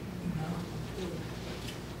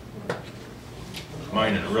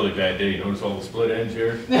 Mine in a really bad day, notice all the split ends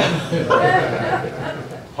here?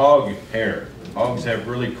 Hog hair. Hogs have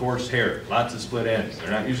really coarse hair, lots of split ends. They're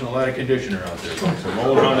not using a lot of conditioner out there, folks. So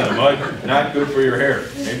roll around in the mud, not good for your hair.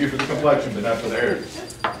 Maybe for the complexion, but not for the hair.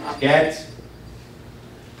 Cats.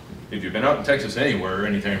 If you've been out in Texas anywhere,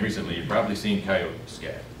 anytime recently, you've probably seen coyote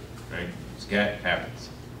scat, right? Scat happens.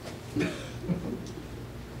 If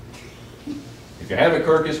you have a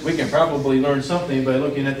carcass, we can probably learn something by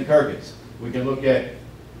looking at the carcass. We can look at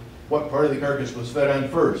what part of the carcass was fed on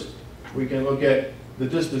first. We can look at the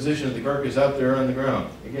disposition of the carcass out there on the ground.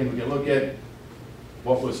 Again, we can look at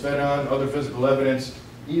what was fed on, other physical evidence,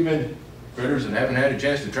 even critters that haven't had a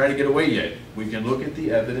chance to try to get away yet. We can look at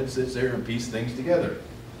the evidence that's there and piece things together.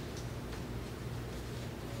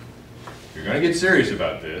 If you're going to get serious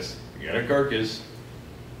about this, you got a carcass,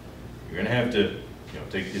 you're going to have to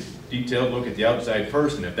take a detailed look at the outside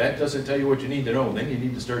first, and if that doesn't tell you what you need to know, then you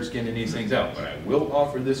need to start skinning these things out. But I will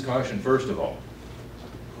offer this caution first of all.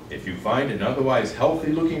 If you find an otherwise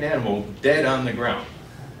healthy looking animal dead on the ground,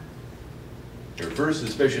 your first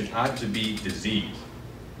suspicion ought to be disease.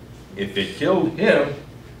 If it killed him,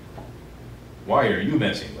 why are you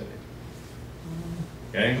messing with it?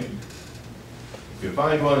 Okay? If you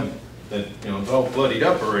find one that it's all bloodied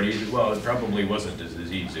up already, well, it probably wasn't a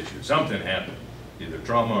disease issue. Something happened. Either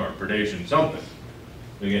trauma or predation, something.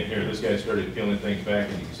 Again, here, this guy started peeling things back,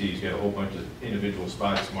 and you can see he's got a whole bunch of individual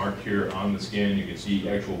spots marked here on the skin. You can see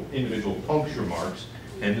actual individual puncture marks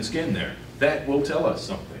in the skin there. That will tell us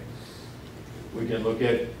something. We can look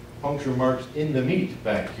at puncture marks in the meat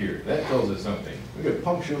back here. That tells us something. We got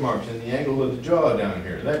puncture marks in the angle of the jaw down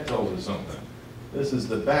here. That tells us something. This is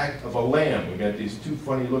the back of a lamb. We got these two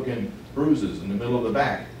funny looking bruises in the middle of the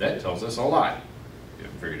back. That tells us a lot. If you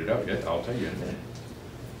haven't figured it out yet, I'll tell you in a minute.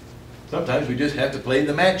 Sometimes we just have to play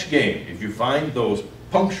the match game. If you find those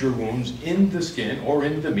puncture wounds in the skin or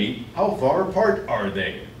in the meat, how far apart are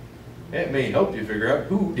they? That may help you figure out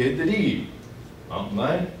who did the deed. Mountain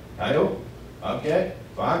lion, coyote, bobcat,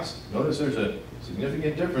 fox. Notice there's a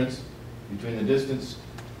significant difference between the distance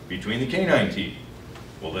between the canine teeth.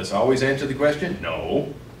 Will this always answer the question?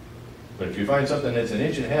 No. But if you find something that's 1.5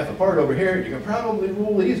 inches apart over here, you can probably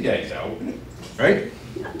rule these guys out, right?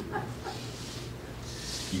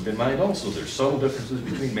 Keep in mind also, there's subtle differences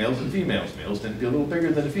between males and females. Males tend to be a little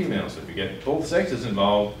bigger than the females. So if you get both sexes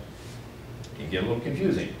involved, it can get a little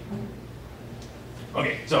confusing.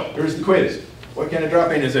 Okay, so here's the quiz. What kind of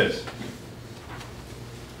dropping is this?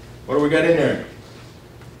 What do we got in there?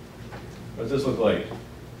 What does this look like?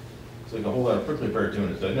 It's like a whole lot of prickly pear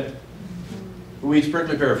tunas, doesn't it? Who eats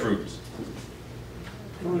prickly pear fruits?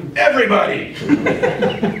 Everybody!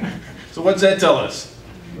 So what's that tell us?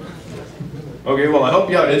 Okay, well, I'll help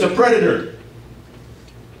you out. It's a predator.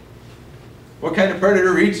 What kind of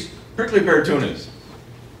predator eats prickly pear tunas?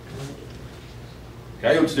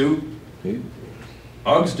 Coyotes do.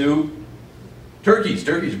 Hogs do. Turkeys.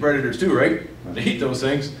 Turkeys are predators too, right? They eat those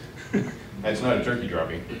things. That's not a turkey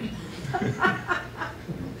dropping.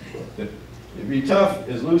 It'd be tough,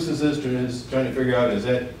 as loose as this is, trying to figure out, is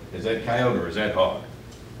that coyote or is that hog?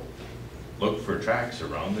 Look for tracks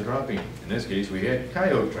around the dropping. In this case, we had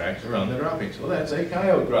coyote tracks around the dropping. So that's a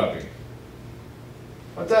coyote dropping.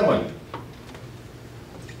 What's that one?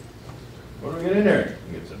 What do we get in there?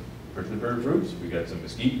 We get some prickly pear fruits. We got some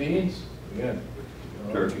mesquite beans. We got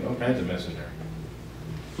all kinds of mess in there.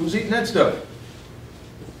 Who's eating that stuff?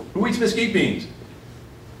 Who eats mesquite beans?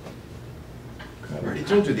 I already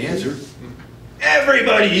told you the answer.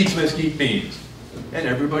 Everybody eats mesquite beans. and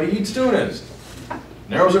everybody eats tunas.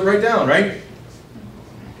 Narrows it right down, right?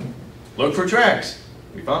 Look for tracks.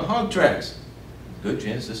 We found hog tracks. Good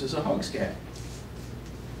chance this is a hog scat.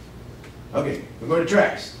 Okay, we go to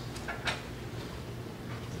tracks.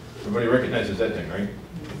 Everybody recognizes that thing, right?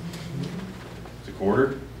 It's a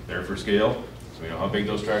quarter, there for scale, so we know how big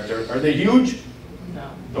those tracks are. Are they huge?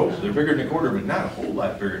 No. Nope, they're bigger than a quarter, but not a whole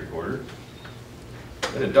lot bigger than a quarter.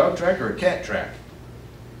 Is that a dog track or a cat track?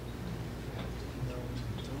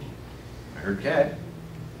 I heard cat.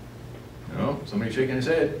 No, somebody shaking his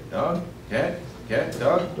head. Dog, cat,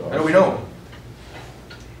 dog. How do we know?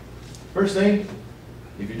 First thing,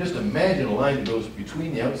 if you just imagine a line that goes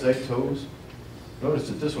between the outside toes, notice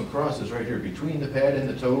that this one crosses right here between the pad and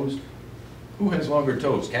the toes. Who has longer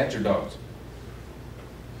toes, cats or dogs?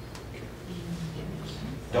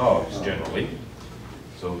 Dogs, generally.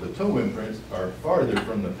 So the toe imprints are farther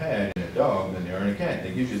from the pad in a dog than they are in a cat.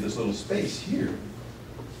 They give you this little space here.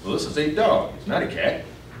 So this is a dog, it's not a cat.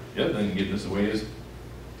 The other thing getting this away is,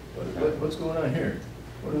 what's going on here?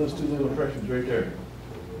 What are those two little impressions right there?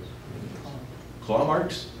 Claw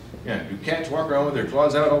marks? Yeah, do cats walk around with their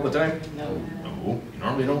claws out all the time? No. No, you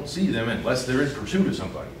normally don't see them unless they're in pursuit of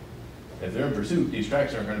somebody. If they're in pursuit, these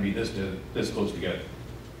tracks aren't going to be this close together.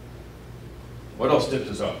 What else tips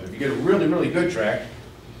us off? If you get a really, really good track,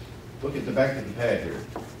 look at the back of the pad here.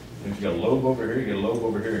 If you got a lobe over here, you get a lobe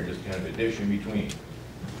over here, and just kind of a dish in between.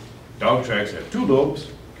 Dog tracks have 2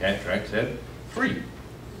 lobes, cat tracks have 3.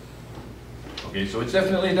 Okay, so it's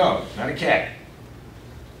definitely a dog, not a cat.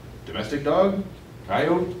 Domestic dog,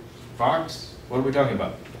 coyote, fox, what are we talking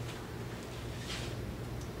about?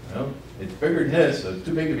 Well, it's bigger than this, so it's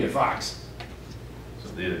too big to be a fox. So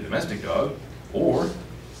it's either a domestic dog or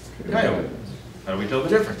a coyote. How do we tell the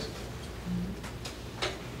difference?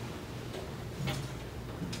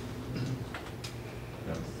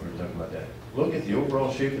 No, we're talking about that. Look at the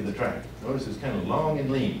overall shape of the track. Notice it's kind of long and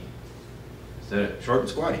lean instead of short and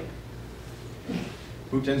squatty.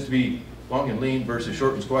 Who tends to be long and lean versus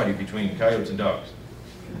short and squatty between coyotes and dogs?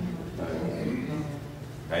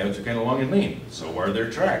 Coyotes are kind of long and lean, so are their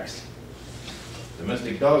tracks.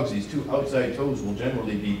 Domestic dogs, these 2 outside toes will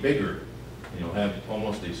generally be bigger. You'll have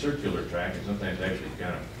almost a circular track, and sometimes actually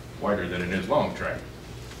kind of wider than it is long track.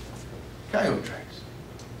 Coyote tracks.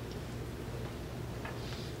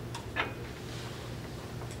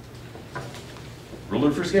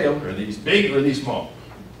 Ruler for scale, are these big or are these small?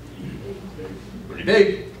 Pretty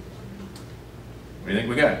big. What do you think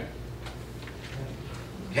we got?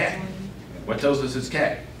 Cat. What tells us it's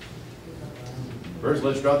cat? First,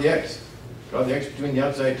 let's draw the X. Draw the X between the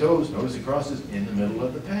outside toes. Notice it crosses in the middle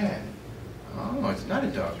of the pad. Oh, it's not a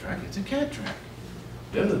dog track, it's a cat track.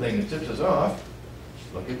 The other thing that tips us off,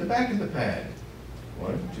 look at the back of the pad.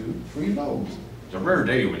 1, 2, 3 lobes. It's a rare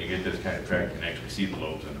day when you get this kind of track and actually see the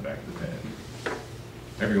lobes on the back of the pad.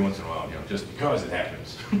 Every once in a while, just because it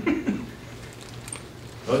happens.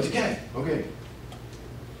 So it's a cat, okay.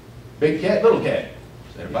 Big cat, little cat.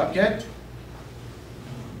 Is that a bobcat?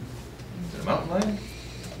 Is it a mountain lion?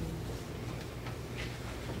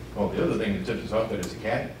 Oh, the other thing that tips us off that it's a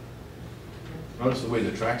cat. Notice the way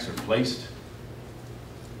the tracks are placed.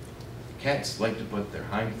 Cats like to put their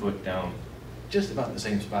hind foot down just about the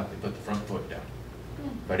same spot they put the front foot down.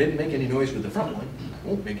 If I didn't make any noise with the front one, I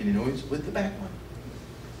won't make any noise with the back one.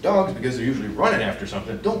 Dogs, because they're usually running after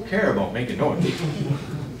something, don't care about making noise.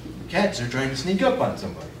 Cats are trying to sneak up on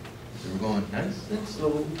somebody. So we're going nice and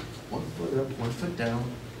slow, 1 foot up, 1 foot down.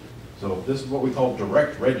 So this is what we call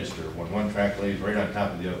direct register, when one track lays right on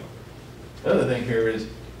top of the other. The other thing here is,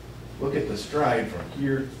 look at the stride from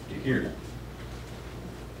here to here.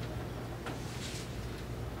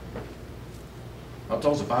 How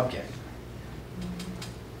tall is a bobcat?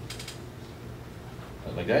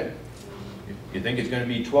 Like that? You think it's going to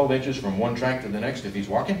be 12 inches from one track to the next if he's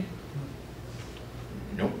walking?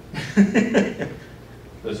 Nope.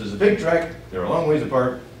 This is a big track, they're a long ways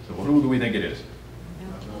apart, so who do we think it is?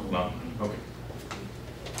 Mountain. Okay.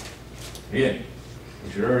 Again,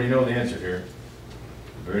 we should already know the answer here.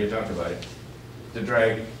 We've already talked about it. The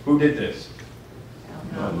drag, who did this?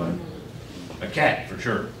 A cat, for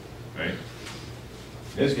sure, right? In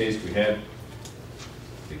this case, we had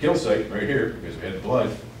the kill site right here, because we had the blood,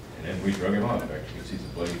 and then we drug him off. In fact, you can see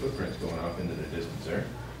some bloody footprints going off into the distance there.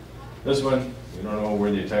 This one, we don't know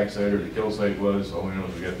where the attack site or the kill site was. All we know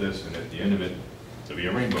is we got this, and at the end of it, it'll be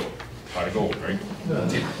a rainbow. Pot of gold, right?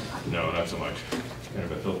 No, not so much. Kind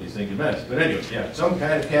of a filthy, stinking mess. But anyway, yeah, some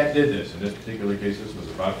kind of cat did this. In this particular case, this was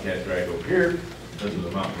a bobcat drag over here. This was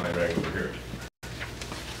a mountain lion drag over here.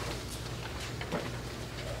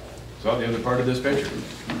 Saw the other part of this picture.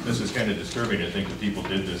 This is kind of disturbing to think that people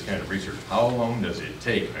did this kind of research. How long does it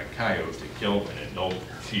take a coyote to kill an adult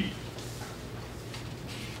sheep?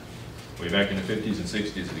 Way back in the 50s and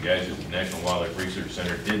 60s, the guys at the National Wildlife Research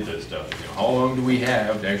Center did this stuff. You know, how long do we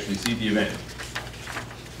have to actually see the event?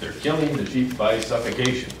 They're killing the sheep by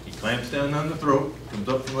suffocation. He clamps down on the throat, comes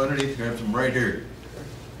up from underneath, grabs him right here.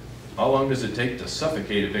 How long does it take to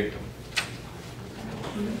suffocate a victim?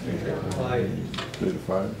 3 to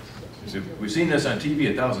 5. So we've seen this on TV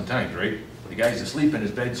 1,000 times, right? The guy's asleep in his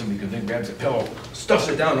bed, somebody comes in, grabs a pillow, stuffs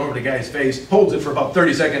it down over the guy's face, holds it for about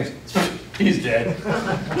 30 seconds, he's dead.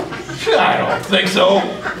 I don't think so.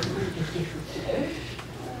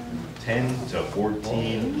 10 to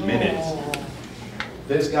 14 minutes.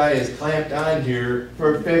 This guy is clamped on here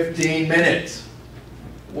for 15 minutes.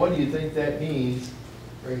 What do you think that means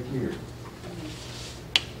right here?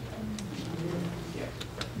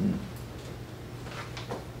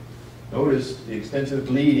 Notice the extensive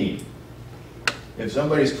bleeding. If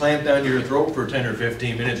somebody's clamped onto your throat for 10 or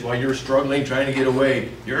 15 minutes while you're struggling, trying to get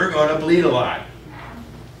away, you're going to bleed a lot.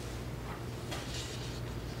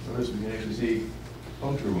 Notice we can actually see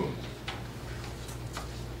puncture wounds.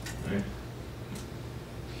 Right.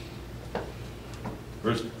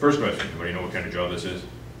 First question, anybody know what kind of jaw this is?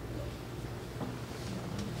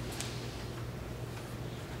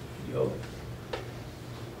 Yo.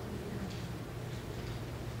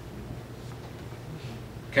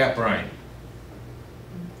 Cap rind.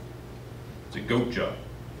 It's a goat jaw.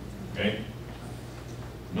 Okay?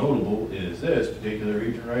 Notable is this particular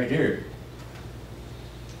region right here.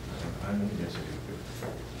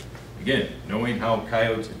 Again, knowing how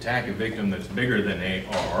coyotes attack a victim that's bigger than they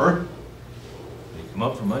are, they come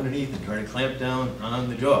up from underneath and try to clamp down on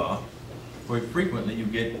the jaw. Quite frequently you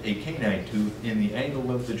get a canine tooth in the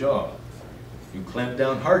angle of the jaw. You clamp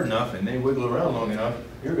down hard enough and they wiggle around long enough,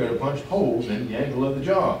 you're going to punch holes in the angle of the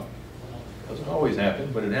jaw. Doesn't always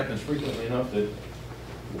happen, but it happens frequently enough that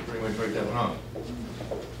we'll pretty much write that one off.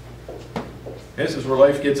 This is where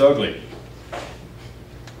life gets ugly.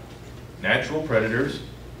 Natural predators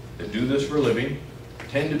that do this for a living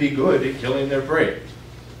tend to be good at killing their prey.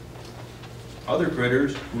 Other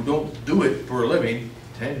critters who don't do it for a living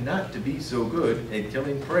tend not to be so good at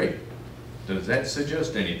killing prey. Does that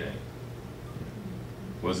suggest anything?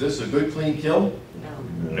 Was this a good, clean kill?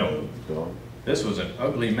 No. No. This was an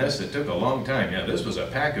ugly mess that took a long time. Yeah, this was a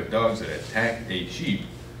pack of dogs that attacked a sheep.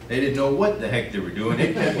 They didn't know what the heck they were doing.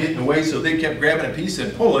 They kept getting away, so they kept grabbing a piece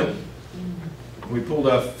and pulling. We pulled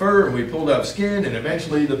off fur, and we pulled off skin, and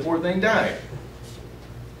eventually the poor thing died.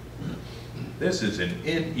 This is an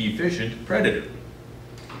inefficient predator. Which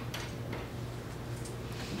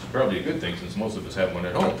is probably a good thing, since most of us have one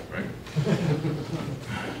at home, right?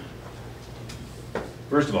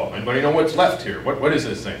 First of all, anybody know what's left here? What is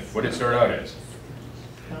this thing? What did it start out as?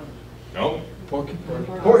 No? Porcupine.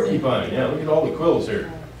 Porcupine, yeah, look at all the quills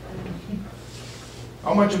here.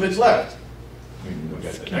 How much of it's left? We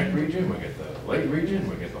got the neck region, we got the leg region,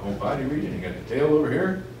 we got the whole body region, you got the tail over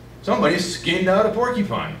here. Somebody skinned out a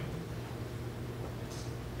porcupine.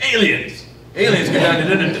 Aliens! Aliens go down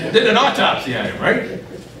and did an autopsy on him, right?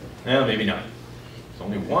 Well, maybe not. There's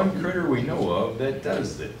only one critter we know of that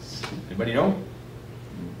does this. Anybody know?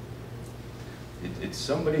 It's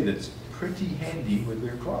somebody that's pretty handy with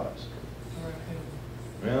their claws.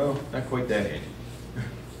 Well, not quite that handy.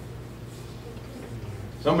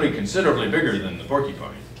 Somebody considerably bigger than the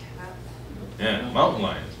porcupine. Yeah, mountain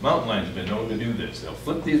lions. Mountain lions have been known to do this. They'll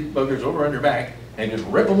flip these buggers over on their back and just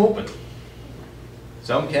rip them open.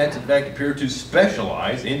 Some cats, in fact, appear to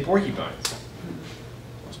specialize in porcupines.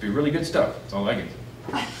 Must be really good stuff. That's all I can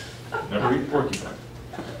say. Never eat porcupine.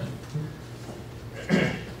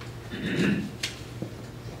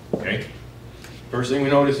 Okay. First thing we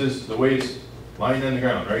notice is the waist lying on the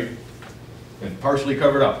ground, right? And partially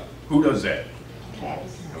covered up. Who does that?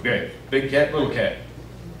 Cats. Okay. Big cat, little cat.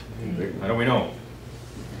 How do we know?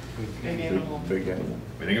 Big animal. Big animal.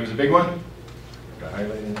 We think it was a big one? Got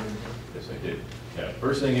highlighted in there? Yes, I did. Yeah.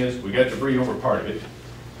 First thing is, we got debris over part of it.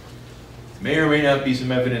 May or may not be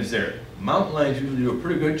some evidence there. Mountain lions usually do a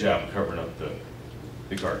pretty good job of covering up the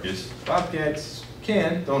carcass. Bobcats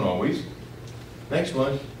can, don't always. Next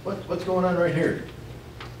one, what's going on right here?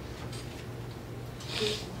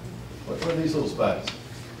 What are these little spots?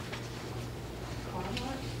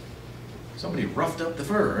 Somebody roughed up the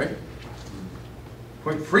fur, right?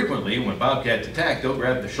 Quite frequently, when bobcats attack, they'll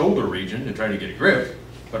grab the shoulder region to try to get a grip.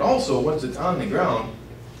 But also, once it's on the ground,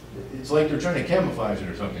 it's like they're trying to camouflage it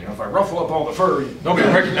or something. If I ruffle up all the fur, nobody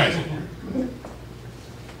will recognize it. And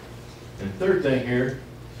the third thing here,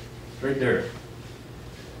 right there.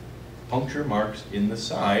 puncture marks in the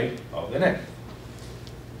side of the neck.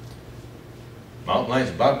 Mountain lions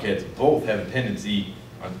and bobcats both have a tendency,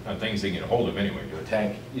 on things they can get a hold of anyway, to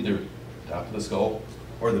attack either the top of the skull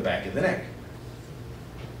or the back of the neck.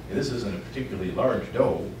 And this isn't a particularly large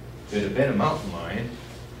doe. If it had been a mountain lion,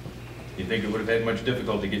 you'd think it would have had much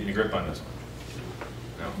difficulty getting a grip on this one.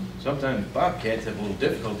 Now, sometimes bobcats have a little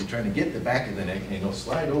difficulty trying to get the back of the neck, and they'll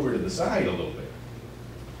slide over to the side a little bit.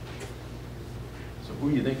 So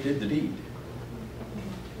who do you think did the deed?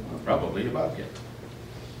 Probably a bobcat.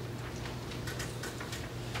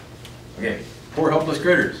 Okay, poor helpless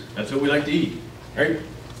critters. That's what we like to eat, right?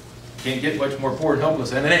 Can't get much more poor and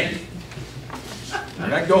helpless than an egg. They're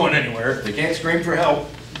not going anywhere. They can't scream for help.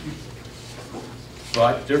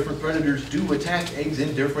 But different predators do attack eggs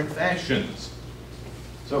in different fashions.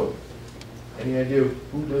 So, any idea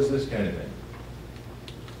who does this kind of thing?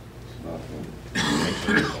 Make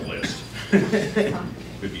sure there's a list.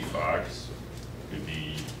 Could be fox, could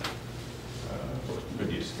be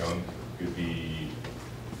a skunk, could be,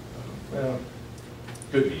 well,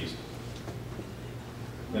 could be.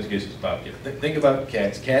 In this case, it's bobcat. Think about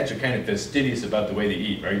cats. Cats are kind of fastidious about the way they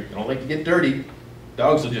eat, right? They don't like to get dirty.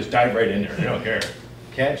 Dogs will just dive right in there. They don't care.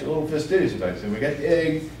 Cats are a little fastidious about it. So we got the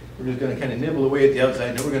egg. We're just going to kind of nibble away at the outside,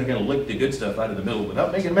 and then we're going to lick the good stuff out of the middle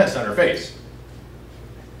without making a mess on our face.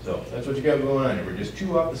 So that's what you got going on here. We're just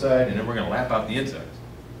chew off the side, and then we're going to lap out the insides.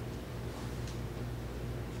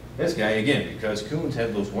 This guy, again, because coons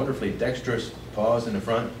have those wonderfully dexterous paws in the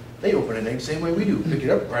front, they open an egg the same way we do. Pick it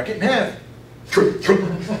up, crack it in half.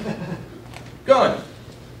 Gone.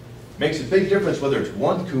 Makes a big difference whether it's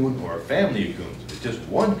one coon or a family of coons. If it's just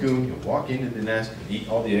one coon, you'll walk into the nest and eat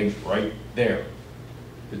all the eggs right there.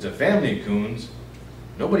 If it's a family of coons,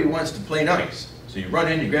 nobody wants to play nice. So you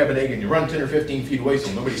run in, you grab an egg, and you run 10 or 15 feet away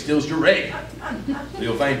so nobody steals your egg. So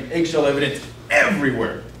you'll find eggshell evidence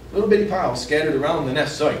everywhere. Little bitty piles scattered around the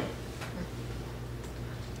nest site.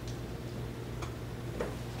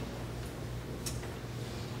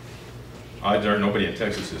 Odds are nobody in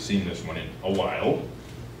Texas has seen this one in a while.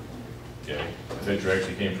 Okay, the picture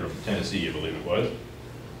actually came from Tennessee, I believe it was.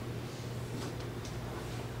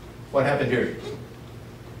 What happened here?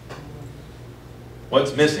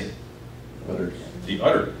 What's missing? Udders. The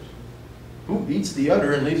udder. Who eats the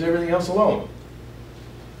udder and leaves everything else alone?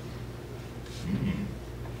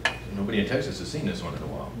 Nobody in Texas has seen this one in a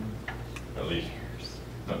while. At least,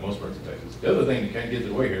 not most parts of Texas. The other thing that kind of gives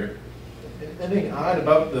it away here, anything odd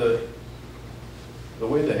about the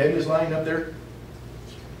way the head is lying up there?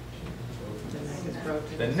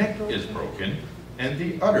 The neck is broken, and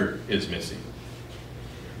the udder is missing.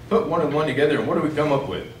 Put one and one together, and what do we come up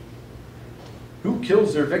with? Who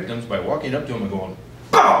kills their victims by walking up to them and going,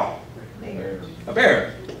 "Pow!" A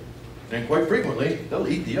bear. And quite frequently, they'll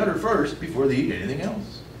eat the udder first before they eat anything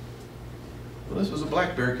else. Well, this was a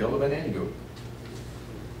black bear killed by nanny goat.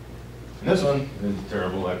 And this one is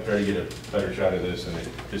terrible. I've tried to get a better shot of this, and it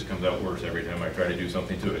just comes out worse every time I try to do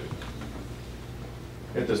something to it.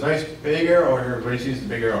 Got this nice big arrow here. Everybody sees the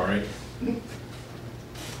big arrow, right?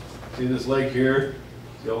 See this leg here?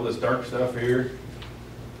 See all this dark stuff here?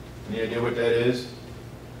 Any idea what that is?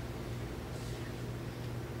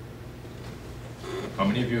 How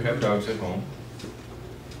many of you have dogs at home?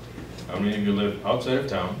 How many of you live outside of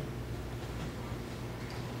town?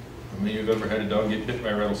 How many of you have ever had a dog get bit by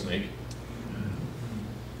a rattlesnake?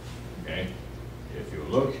 Okay. If you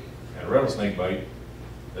look at a rattlesnake bite,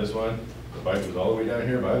 this one, the bite was all the way down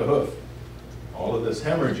here by the hoof. All of this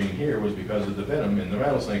hemorrhaging here was because of the venom in the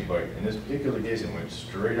rattlesnake bite. In this particular case, it went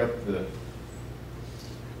straight up the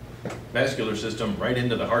vascular system, right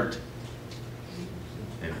into the heart.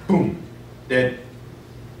 And boom, dead.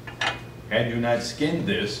 Had you not skinned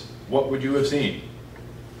this, what would you have seen?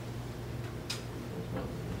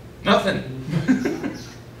 Nothing.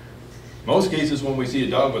 Most cases when we see a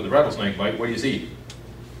dog with a rattlesnake bite, what do you see?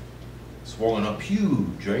 Swollen up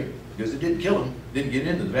huge, right? Because it didn't kill him, didn't get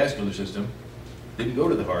into the vascular system, didn't go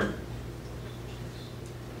to the heart.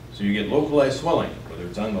 So you get localized swelling, whether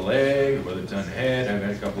it's on the leg or whether it's on the head. I've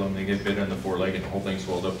had a couple of them, they get bit on the foreleg and the whole thing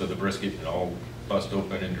swelled up to the brisket and all bust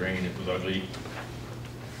open and drain. It was ugly.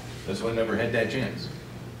 This one never had that chance.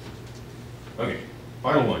 Okay,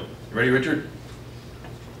 final one. You ready, Richard?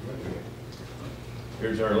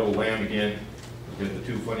 Here's our little lamb again. Look at the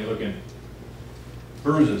two funny looking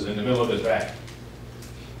bruises in the middle of his back.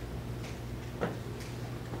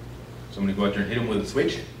 Somebody go out there and hit him with a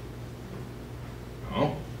switch?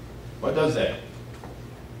 No. What does that?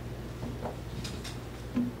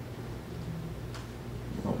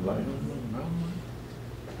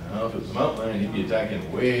 Now, if it was a mountain lion, he'd be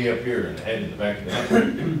attacking way up here in the head and the back of the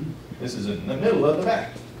neck. This is in the middle of the back.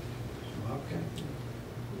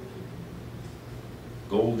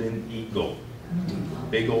 Golden eagle.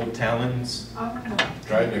 Big old talons.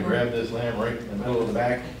 Tried to grab this lamb right in the middle of the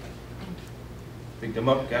back. Picked him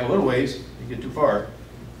up, got a little ways, didn't get too far.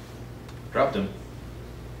 Dropped him.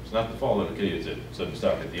 It's not the fault of the kid, it's a sudden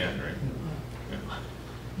stop at the end, right?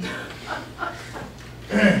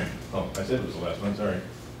 Yeah. Oh, I said it was the last one, sorry.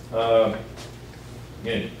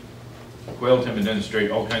 Again, quail tend to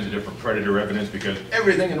demonstrate all kinds of different predator evidence because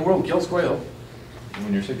everything in the world kills quail. And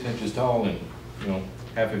when you're 6 inches tall and, you know,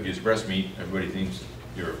 half of you's breast meat, everybody thinks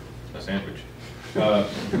you're a sandwich.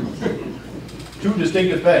 Two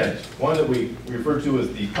distinctive patterns. One that we refer to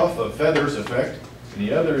as the puff of feathers effect, and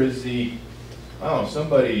the other is the, oh,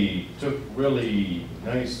 somebody took really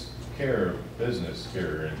nice care of business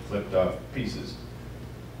here and flipped off pieces.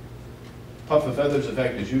 Puff of feathers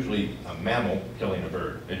effect is usually a mammal killing a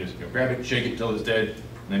bird. They just grab it, shake it till it's dead,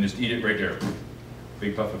 and then just eat it right there.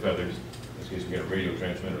 Big puff of feathers. In this case, we got a radio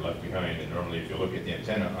transmitter left behind, and normally if you look at the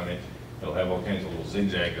antenna on it, it'll have all kinds of little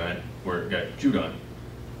zigzags on it where it got chewed on.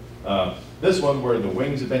 This one where the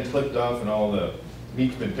wings have been clipped off and all the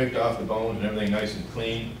meat's been picked off the bones and everything nice and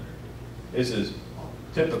clean. This is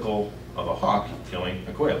typical of a hawk killing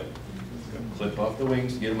a quail. Clip off the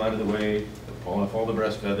wings to get them out of the way, to pull off all the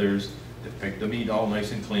breast feathers, to pick the meat all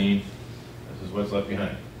nice and clean. This is what's left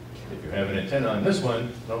behind. If you have an antenna on this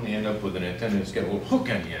one, you only end up with an antenna that's got a little hook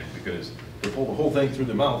on the end because they pull the whole thing through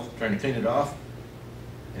their mouth trying to clean it off,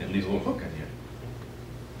 and it leaves a little hook on the end.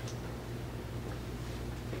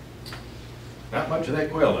 Not much of that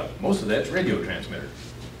quail left. Most of that's radio transmitter.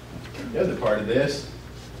 The other part of this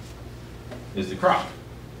is the crop.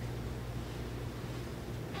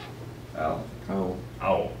 Owl.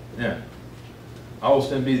 Owl, yeah. Owls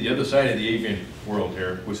tend to be the other side of the avian world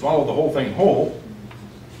here. We swallow the whole thing whole,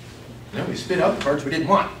 and then we spit out the parts we didn't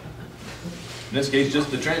want. In this case,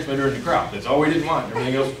 just the transmitter and the crop. That's all we didn't want.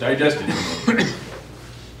 Everything else digested.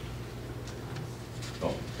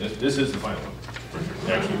 Oh, this is the final one.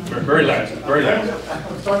 Actually, very last, very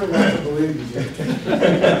last. I'm starting not to believe you.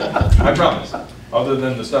 I promise. Other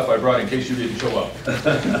than the stuff I brought in case you didn't show up.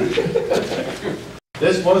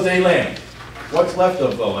 This was a lamb. What's left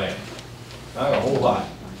of the lamb? Not a whole lot.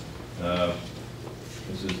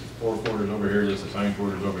 This is forequarters over here. This is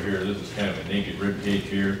hindquarters over here. This is kind of a naked rib cage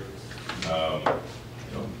here. You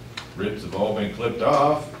know, ribs have all been clipped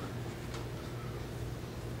off.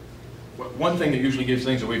 One thing that usually gives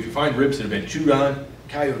things away, if you find ribs that have been chewed on,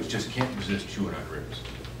 coyotes just can't resist chewing on ribs.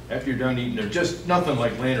 After you're done eating, they're just nothing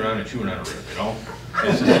like laying around and chewing on a rib, you know?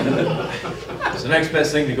 It's the next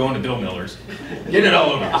best thing to going to Bill Miller's. Get it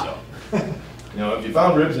all over yourself. You know, if you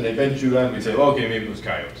found ribs and they've been chewed on, we'd say, well, okay, maybe it was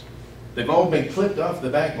coyotes. They've all been clipped off the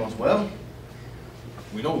backbones. Well,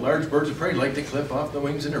 we know large birds of prey like to clip off the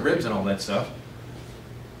wings and the ribs and all that stuff.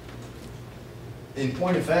 In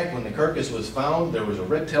point of fact, when the carcass was found, there was a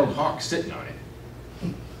red-tailed hawk sitting on it.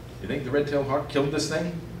 You think the red-tailed hawk killed this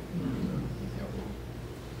thing?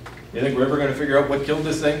 You think we're ever going to figure out what killed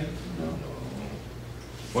this thing? No.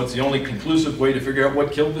 What's the only conclusive way to figure out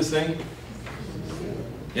what killed this thing?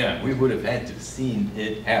 Yeah, we would have had to have seen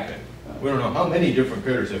it happen. We don't know how many different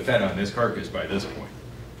critters have fed on this carcass by this point.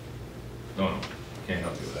 No, can't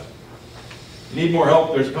help you with that. If you need more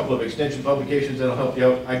help, there's a couple of extension publications that'll help you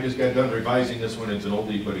out. I just got done revising this one. It's an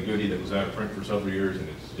oldie but a goodie that was out of print for several years, and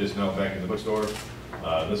it's just now back in the bookstore.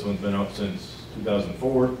 This one's been out since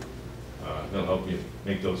 2004. That'll help you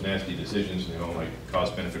make those nasty decisions, you know, like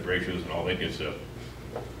cost-benefit ratios and all that good stuff.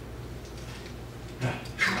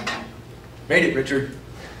 Made it, Richard.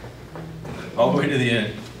 All the way to the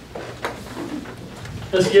end.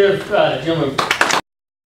 Let's give Jim a